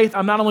by faith,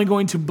 I'm not only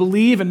going to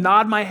believe and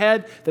nod my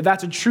head that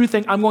that's a true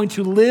thing, I'm going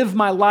to live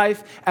my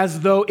life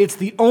as though it's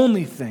the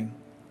only thing.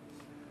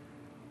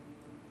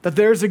 That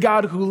there's a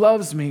God who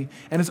loves me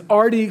and has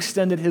already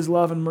extended His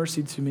love and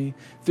mercy to me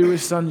through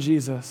His Son,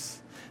 Jesus.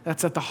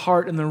 That's at the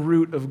heart and the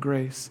root of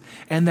grace.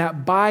 And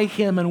that by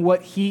Him and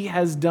what He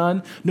has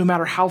done, no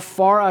matter how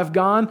far I've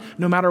gone,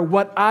 no matter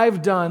what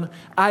I've done,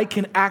 I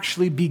can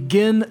actually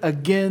begin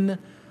again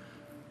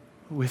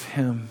with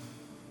Him.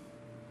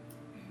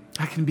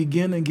 I can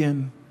begin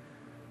again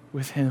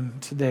with Him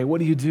today. What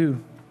do you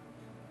do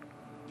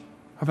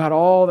about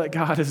all that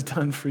God has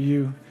done for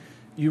you?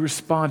 You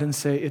respond and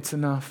say, it's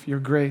enough. Your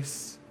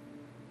grace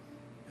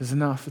is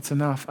enough. It's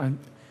enough.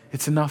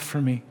 It's enough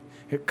for me.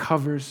 It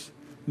covers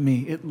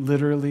me. It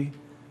literally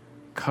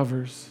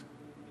covers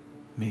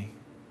me.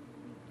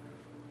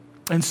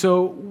 And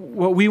so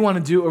what we want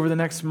to do over the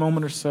next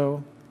moment or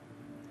so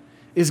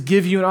is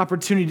give you an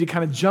opportunity to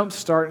kind of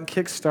jumpstart and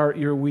kickstart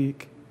your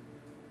week,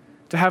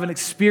 to have an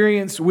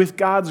experience with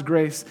God's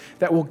grace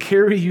that will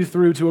carry you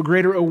through to a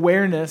greater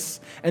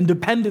awareness and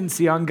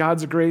dependency on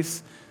God's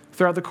grace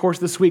throughout the course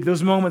of this week.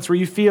 Those moments where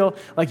you feel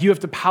like you have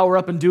to power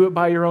up and do it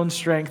by your own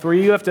strength, where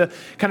you have to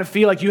kind of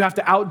feel like you have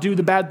to outdo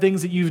the bad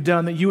things that you've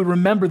done, that you would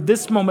remember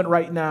this moment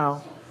right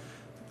now,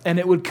 and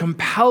it would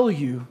compel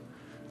you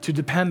to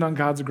depend on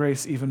God's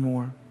grace even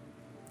more.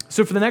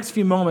 So for the next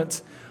few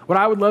moments, what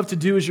I would love to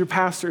do as your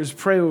pastor is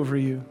pray over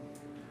you.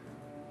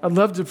 I'd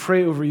love to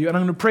pray over you, and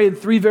I'm going to pray in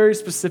 3 very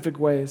specific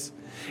ways.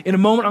 In a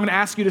moment, I'm going to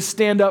ask you to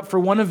stand up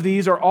for one of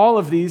these or all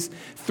of these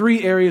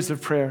 3 areas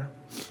of prayer.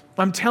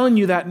 I'm telling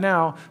you that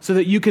now so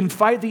that you can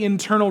fight the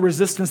internal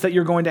resistance that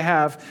you're going to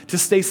have to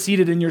stay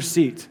seated in your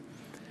seat.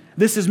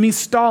 This is me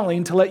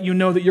stalling to let you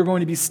know that you're going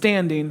to be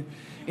standing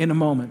in a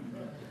moment.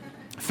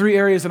 3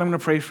 areas that I'm going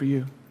to pray for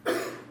you.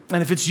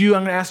 And if it's you,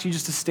 I'm going to ask you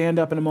just to stand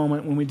up in a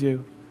moment when we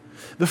do.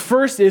 The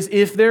first is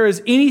if there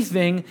is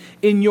anything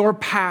in your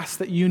past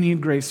that you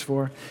need grace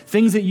for,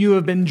 things that you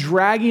have been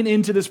dragging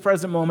into this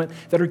present moment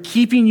that are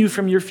keeping you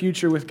from your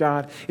future with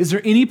God. Is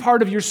there any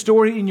part of your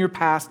story in your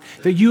past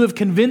that you have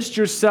convinced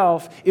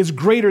yourself is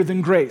greater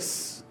than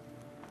grace?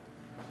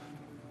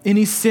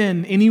 Any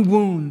sin, any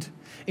wound,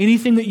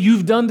 anything that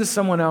you've done to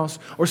someone else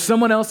or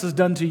someone else has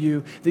done to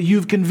you that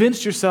you've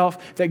convinced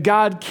yourself that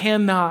God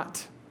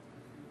cannot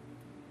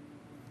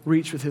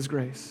reach with his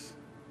grace.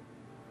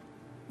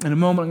 In a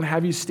moment, I'm going to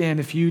have you stand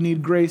if you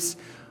need grace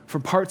for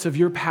parts of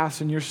your past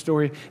and your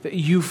story, that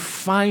you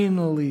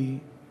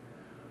finally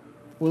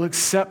will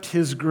accept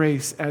his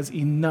grace as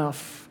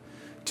enough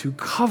to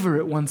cover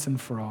it once and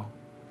for all.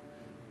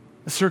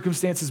 The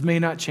circumstances may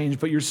not change,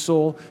 but your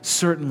soul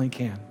certainly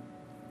can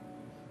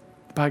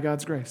by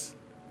God's grace.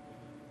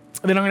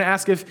 And then I'm going to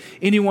ask if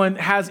anyone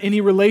has any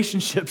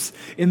relationships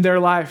in their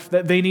life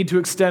that they need to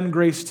extend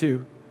grace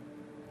to.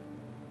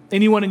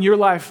 Anyone in your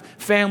life,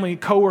 family,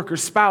 coworker,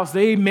 spouse,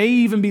 they may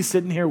even be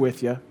sitting here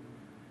with you,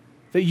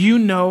 that you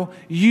know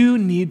you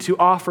need to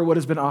offer what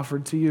has been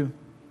offered to you.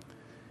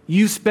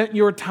 You spent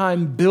your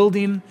time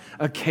building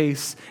a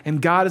case,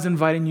 and God is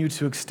inviting you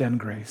to extend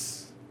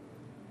grace.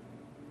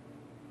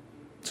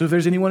 So if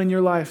there's anyone in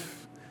your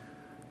life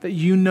that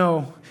you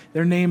know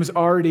their name is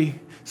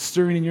already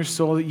stirring in your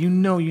soul, that you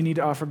know you need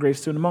to offer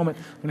grace to in a moment,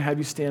 I'm going to have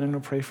you stand. I'm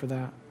going to pray for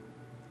that.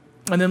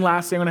 And then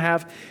lastly, I'm going to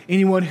have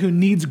anyone who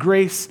needs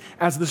grace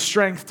as the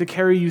strength to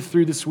carry you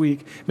through this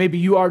week. Maybe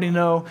you already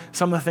know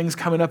some of the things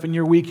coming up in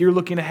your week. You're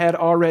looking ahead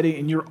already,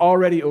 and you're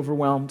already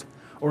overwhelmed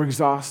or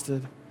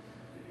exhausted.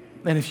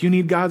 And if you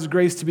need God's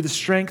grace to be the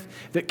strength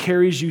that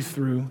carries you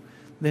through,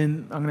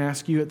 then I'm going to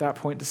ask you at that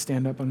point to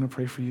stand up. I'm going to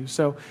pray for you.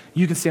 So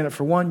you can stand up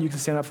for one, you can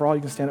stand up for all,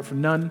 you can stand up for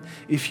none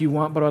if you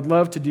want. But what I'd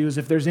love to do is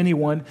if there's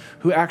anyone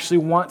who actually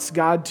wants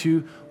God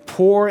to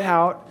pour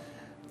out,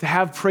 to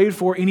have prayed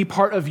for any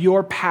part of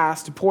your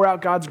past, to pour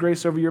out God's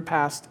grace over your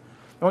past,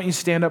 I want you to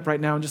stand up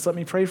right now and just let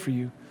me pray for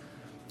you.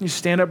 You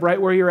stand up right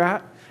where you're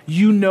at.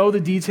 You know the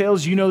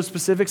details. You know the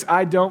specifics.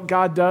 I don't.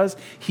 God does.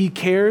 He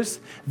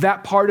cares.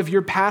 That part of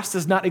your past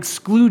does not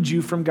exclude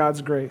you from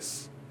God's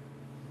grace.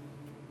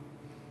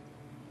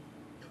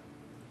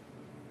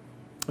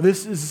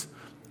 This is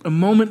a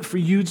moment for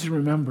you to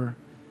remember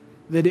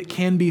that it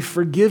can be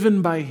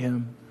forgiven by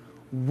him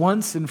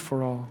once and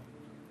for all.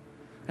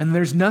 And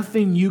there's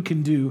nothing you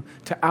can do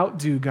to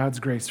outdo God's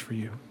grace for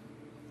you.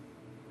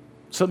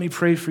 So let me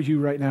pray for you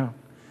right now.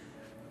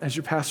 As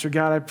your pastor,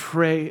 God,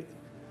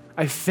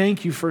 I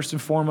thank you first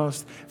and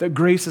foremost that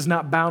grace is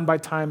not bound by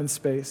time and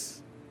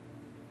space.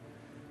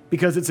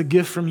 Because it's a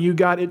gift from you,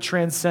 God, it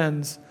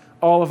transcends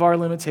all of our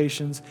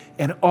limitations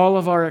and all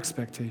of our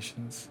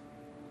expectations.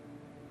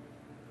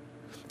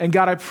 And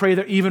God, I pray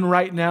that even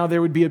right now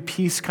there would be a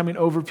peace coming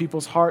over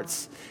people's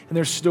hearts and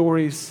their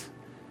stories.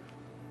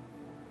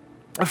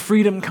 A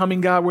freedom coming,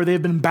 God, where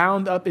they've been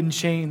bound up in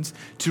chains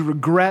to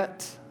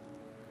regret,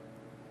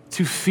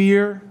 to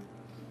fear,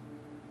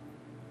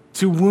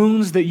 to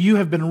wounds that you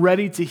have been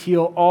ready to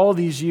heal all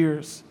these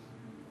years.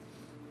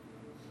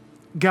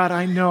 God,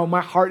 I know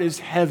my heart is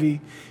heavy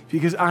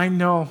because I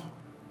know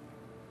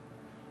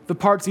the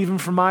parts even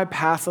from my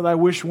past that I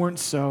wish weren't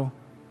so.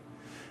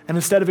 And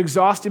instead of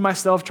exhausting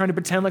myself trying to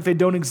pretend like they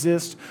don't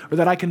exist or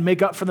that I can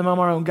make up for them on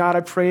my own, God,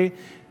 I pray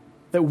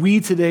that we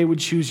today would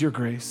choose your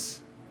grace.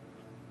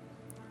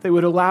 They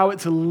would allow it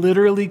to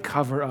literally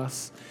cover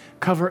us,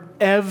 cover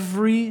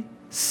every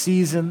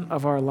season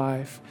of our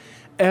life,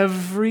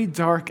 every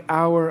dark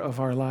hour of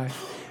our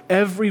life,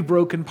 every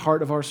broken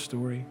part of our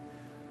story.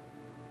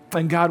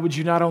 And God, would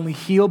you not only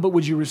heal, but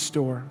would you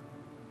restore?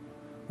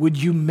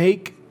 Would you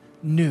make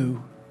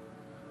new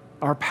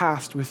our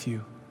past with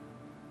you?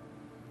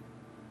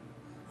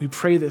 We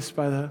pray this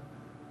by the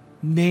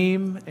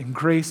name and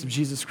grace of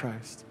Jesus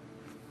Christ.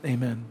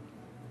 Amen.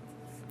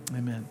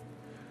 Amen.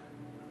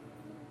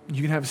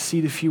 You can have a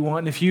seat if you want.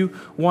 And if you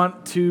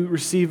want to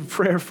receive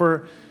prayer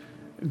for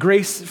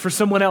grace for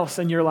someone else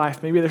in your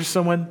life, maybe there's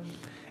someone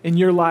in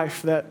your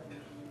life that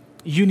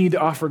you need to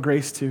offer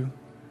grace to.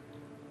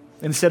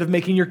 Instead of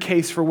making your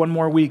case for one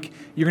more week,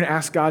 you're going to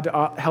ask God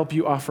to help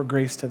you offer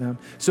grace to them.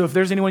 So if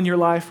there's anyone in your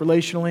life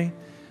relationally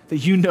that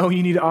you know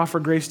you need to offer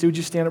grace to, would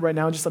you stand up right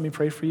now and just let me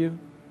pray for you?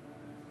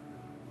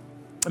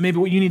 And maybe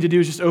what you need to do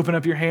is just open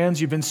up your hands.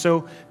 You've been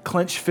so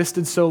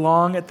clenched-fisted so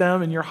long at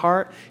them in your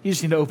heart. You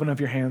just need to open up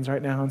your hands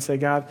right now and say,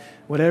 God,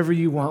 whatever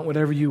you want,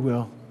 whatever you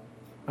will,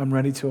 I'm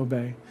ready to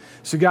obey.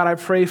 So God, I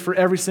pray for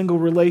every single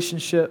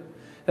relationship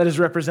that is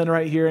represented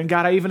right here. And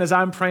God, even as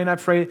I'm praying, I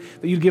pray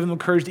that you'd give them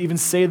the courage to even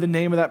say the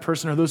name of that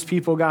person or those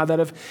people, God, that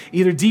have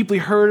either deeply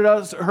hurt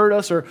us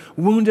or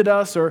wounded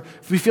us, or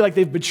if we feel like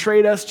they've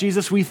betrayed us.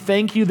 Jesus, we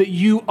thank you that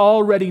you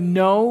already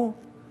know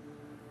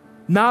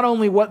not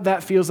only what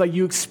that feels like,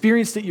 you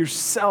experienced it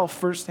yourself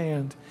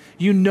firsthand.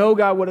 You know,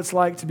 God, what it's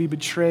like to be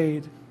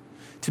betrayed,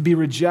 to be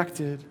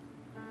rejected,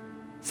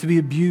 to be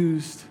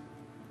abused.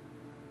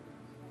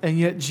 And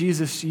yet,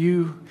 Jesus,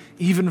 you,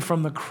 even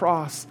from the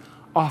cross,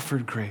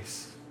 offered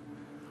grace,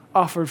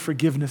 offered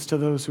forgiveness to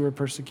those who are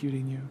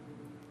persecuting you.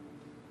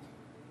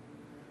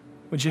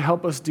 Would you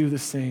help us do the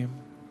same?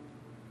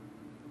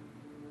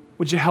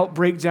 Would you help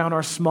break down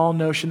our small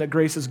notion that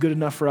grace is good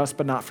enough for us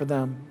but not for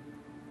them?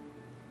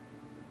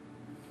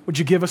 Would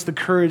you give us the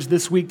courage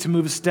this week to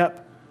move a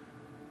step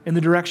in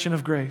the direction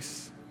of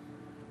grace?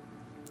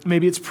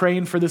 Maybe it's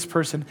praying for this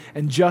person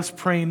and just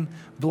praying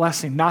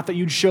blessing. Not that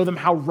you'd show them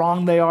how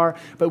wrong they are,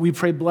 but we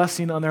pray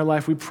blessing on their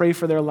life. We pray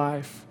for their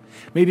life.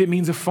 Maybe it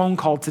means a phone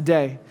call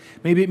today.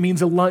 Maybe it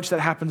means a lunch that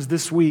happens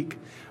this week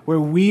where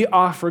we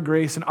offer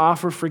grace and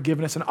offer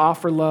forgiveness and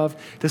offer love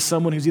to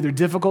someone who's either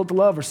difficult to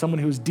love or someone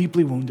who has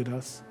deeply wounded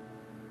us.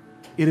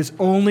 It is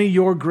only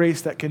your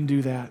grace that can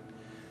do that.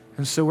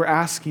 And so we're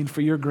asking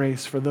for your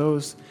grace for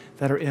those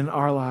that are in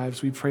our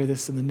lives. We pray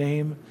this in the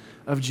name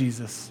of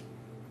Jesus.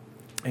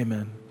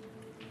 Amen.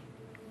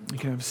 You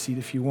can have a seat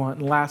if you want.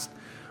 And last,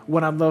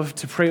 what I'd love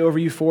to pray over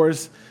you for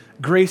is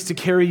grace to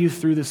carry you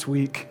through this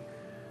week.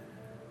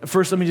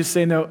 First, let me just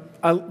say,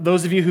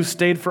 those of you who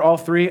stayed for all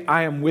three,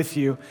 I am with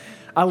you.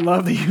 I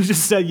love that you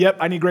just said, yep,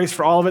 I need grace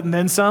for all of it and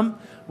then some.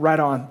 Right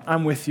on.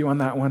 I'm with you on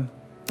that one.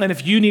 And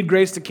if you need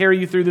grace to carry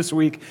you through this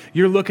week,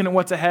 you're looking at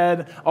what's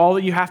ahead, all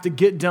that you have to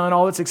get done,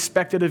 all that's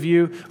expected of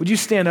you, would you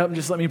stand up and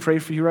just let me pray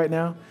for you right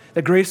now?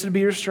 That grace would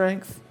be your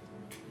strength.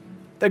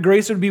 That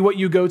grace would be what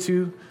you go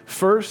to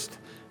first.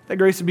 That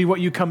grace would be what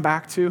you come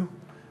back to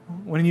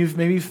when you've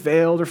maybe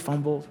failed or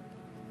fumbled.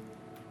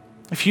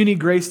 If you need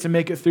grace to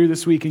make it through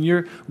this week and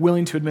you're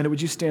willing to admit it,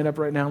 would you stand up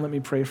right now and let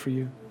me pray for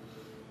you?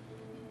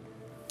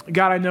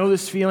 God, I know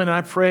this feeling, and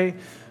I pray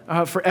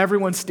for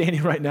everyone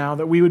standing right now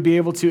that we would be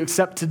able to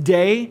accept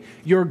today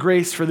your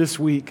grace for this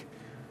week.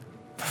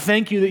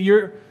 Thank you that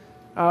your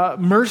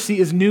mercy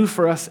is new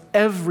for us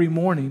every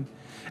morning.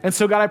 And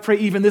so, God, I pray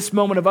even this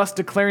moment of us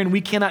declaring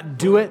we cannot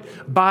do it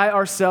by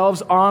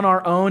ourselves on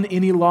our own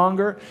any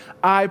longer,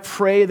 I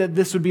pray that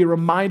this would be a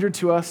reminder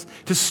to us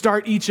to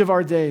start each of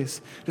our days,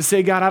 to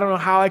say, God, I don't know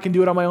how I can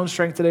do it on my own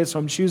strength today, so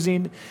I'm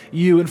choosing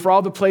you. And for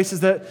all the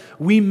places that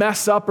we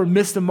mess up or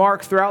miss the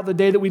mark throughout the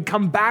day, that we'd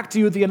come back to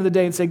you at the end of the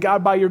day and say,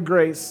 God, by your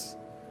grace,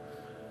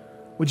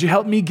 would you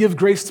help me give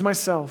grace to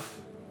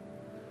myself?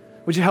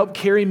 Would you help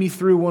carry me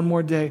through one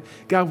more day?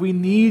 God, we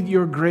need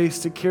your grace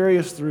to carry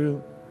us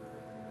through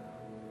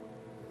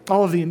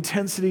all of the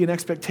intensity and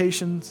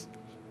expectations,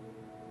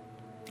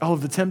 all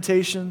of the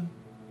temptation,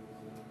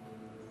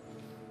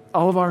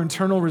 all of our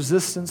internal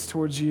resistance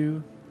towards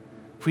you.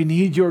 We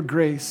need your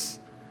grace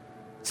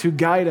to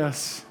guide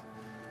us,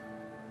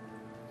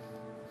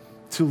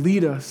 to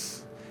lead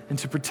us, and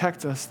to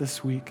protect us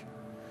this week.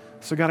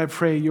 So God, I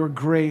pray your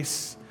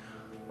grace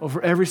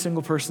over every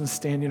single person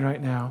standing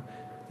right now,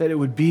 that it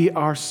would be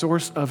our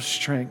source of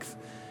strength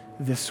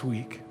this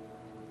week.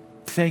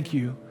 Thank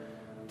you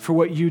for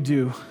what you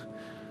do,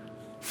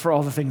 for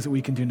all the things that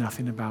we can do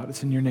nothing about.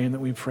 It's in your name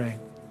that we pray.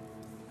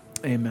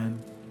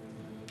 Amen.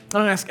 I'm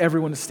going to ask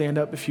everyone to stand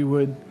up if you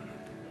would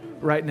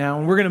right now.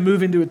 And we're going to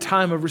move into a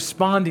time of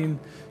responding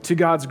to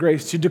God's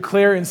grace, to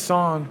declare in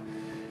song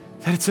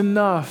that it's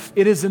enough.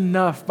 It is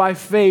enough. By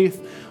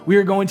faith, we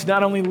are going to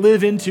not only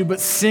live into, but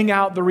sing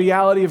out the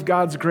reality of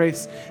God's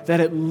grace,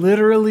 that it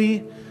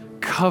literally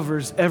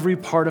covers every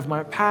part of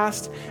my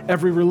past,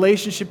 every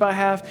relationship I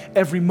have,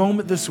 every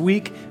moment this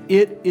week.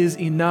 It is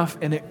enough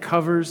and it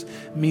covers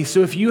me.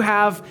 So if you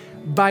have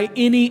by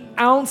any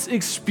ounce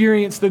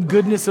experienced the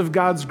goodness of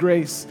God's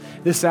grace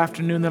this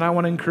afternoon, then I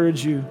want to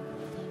encourage you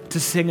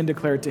to sing and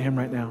declare it to him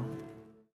right now.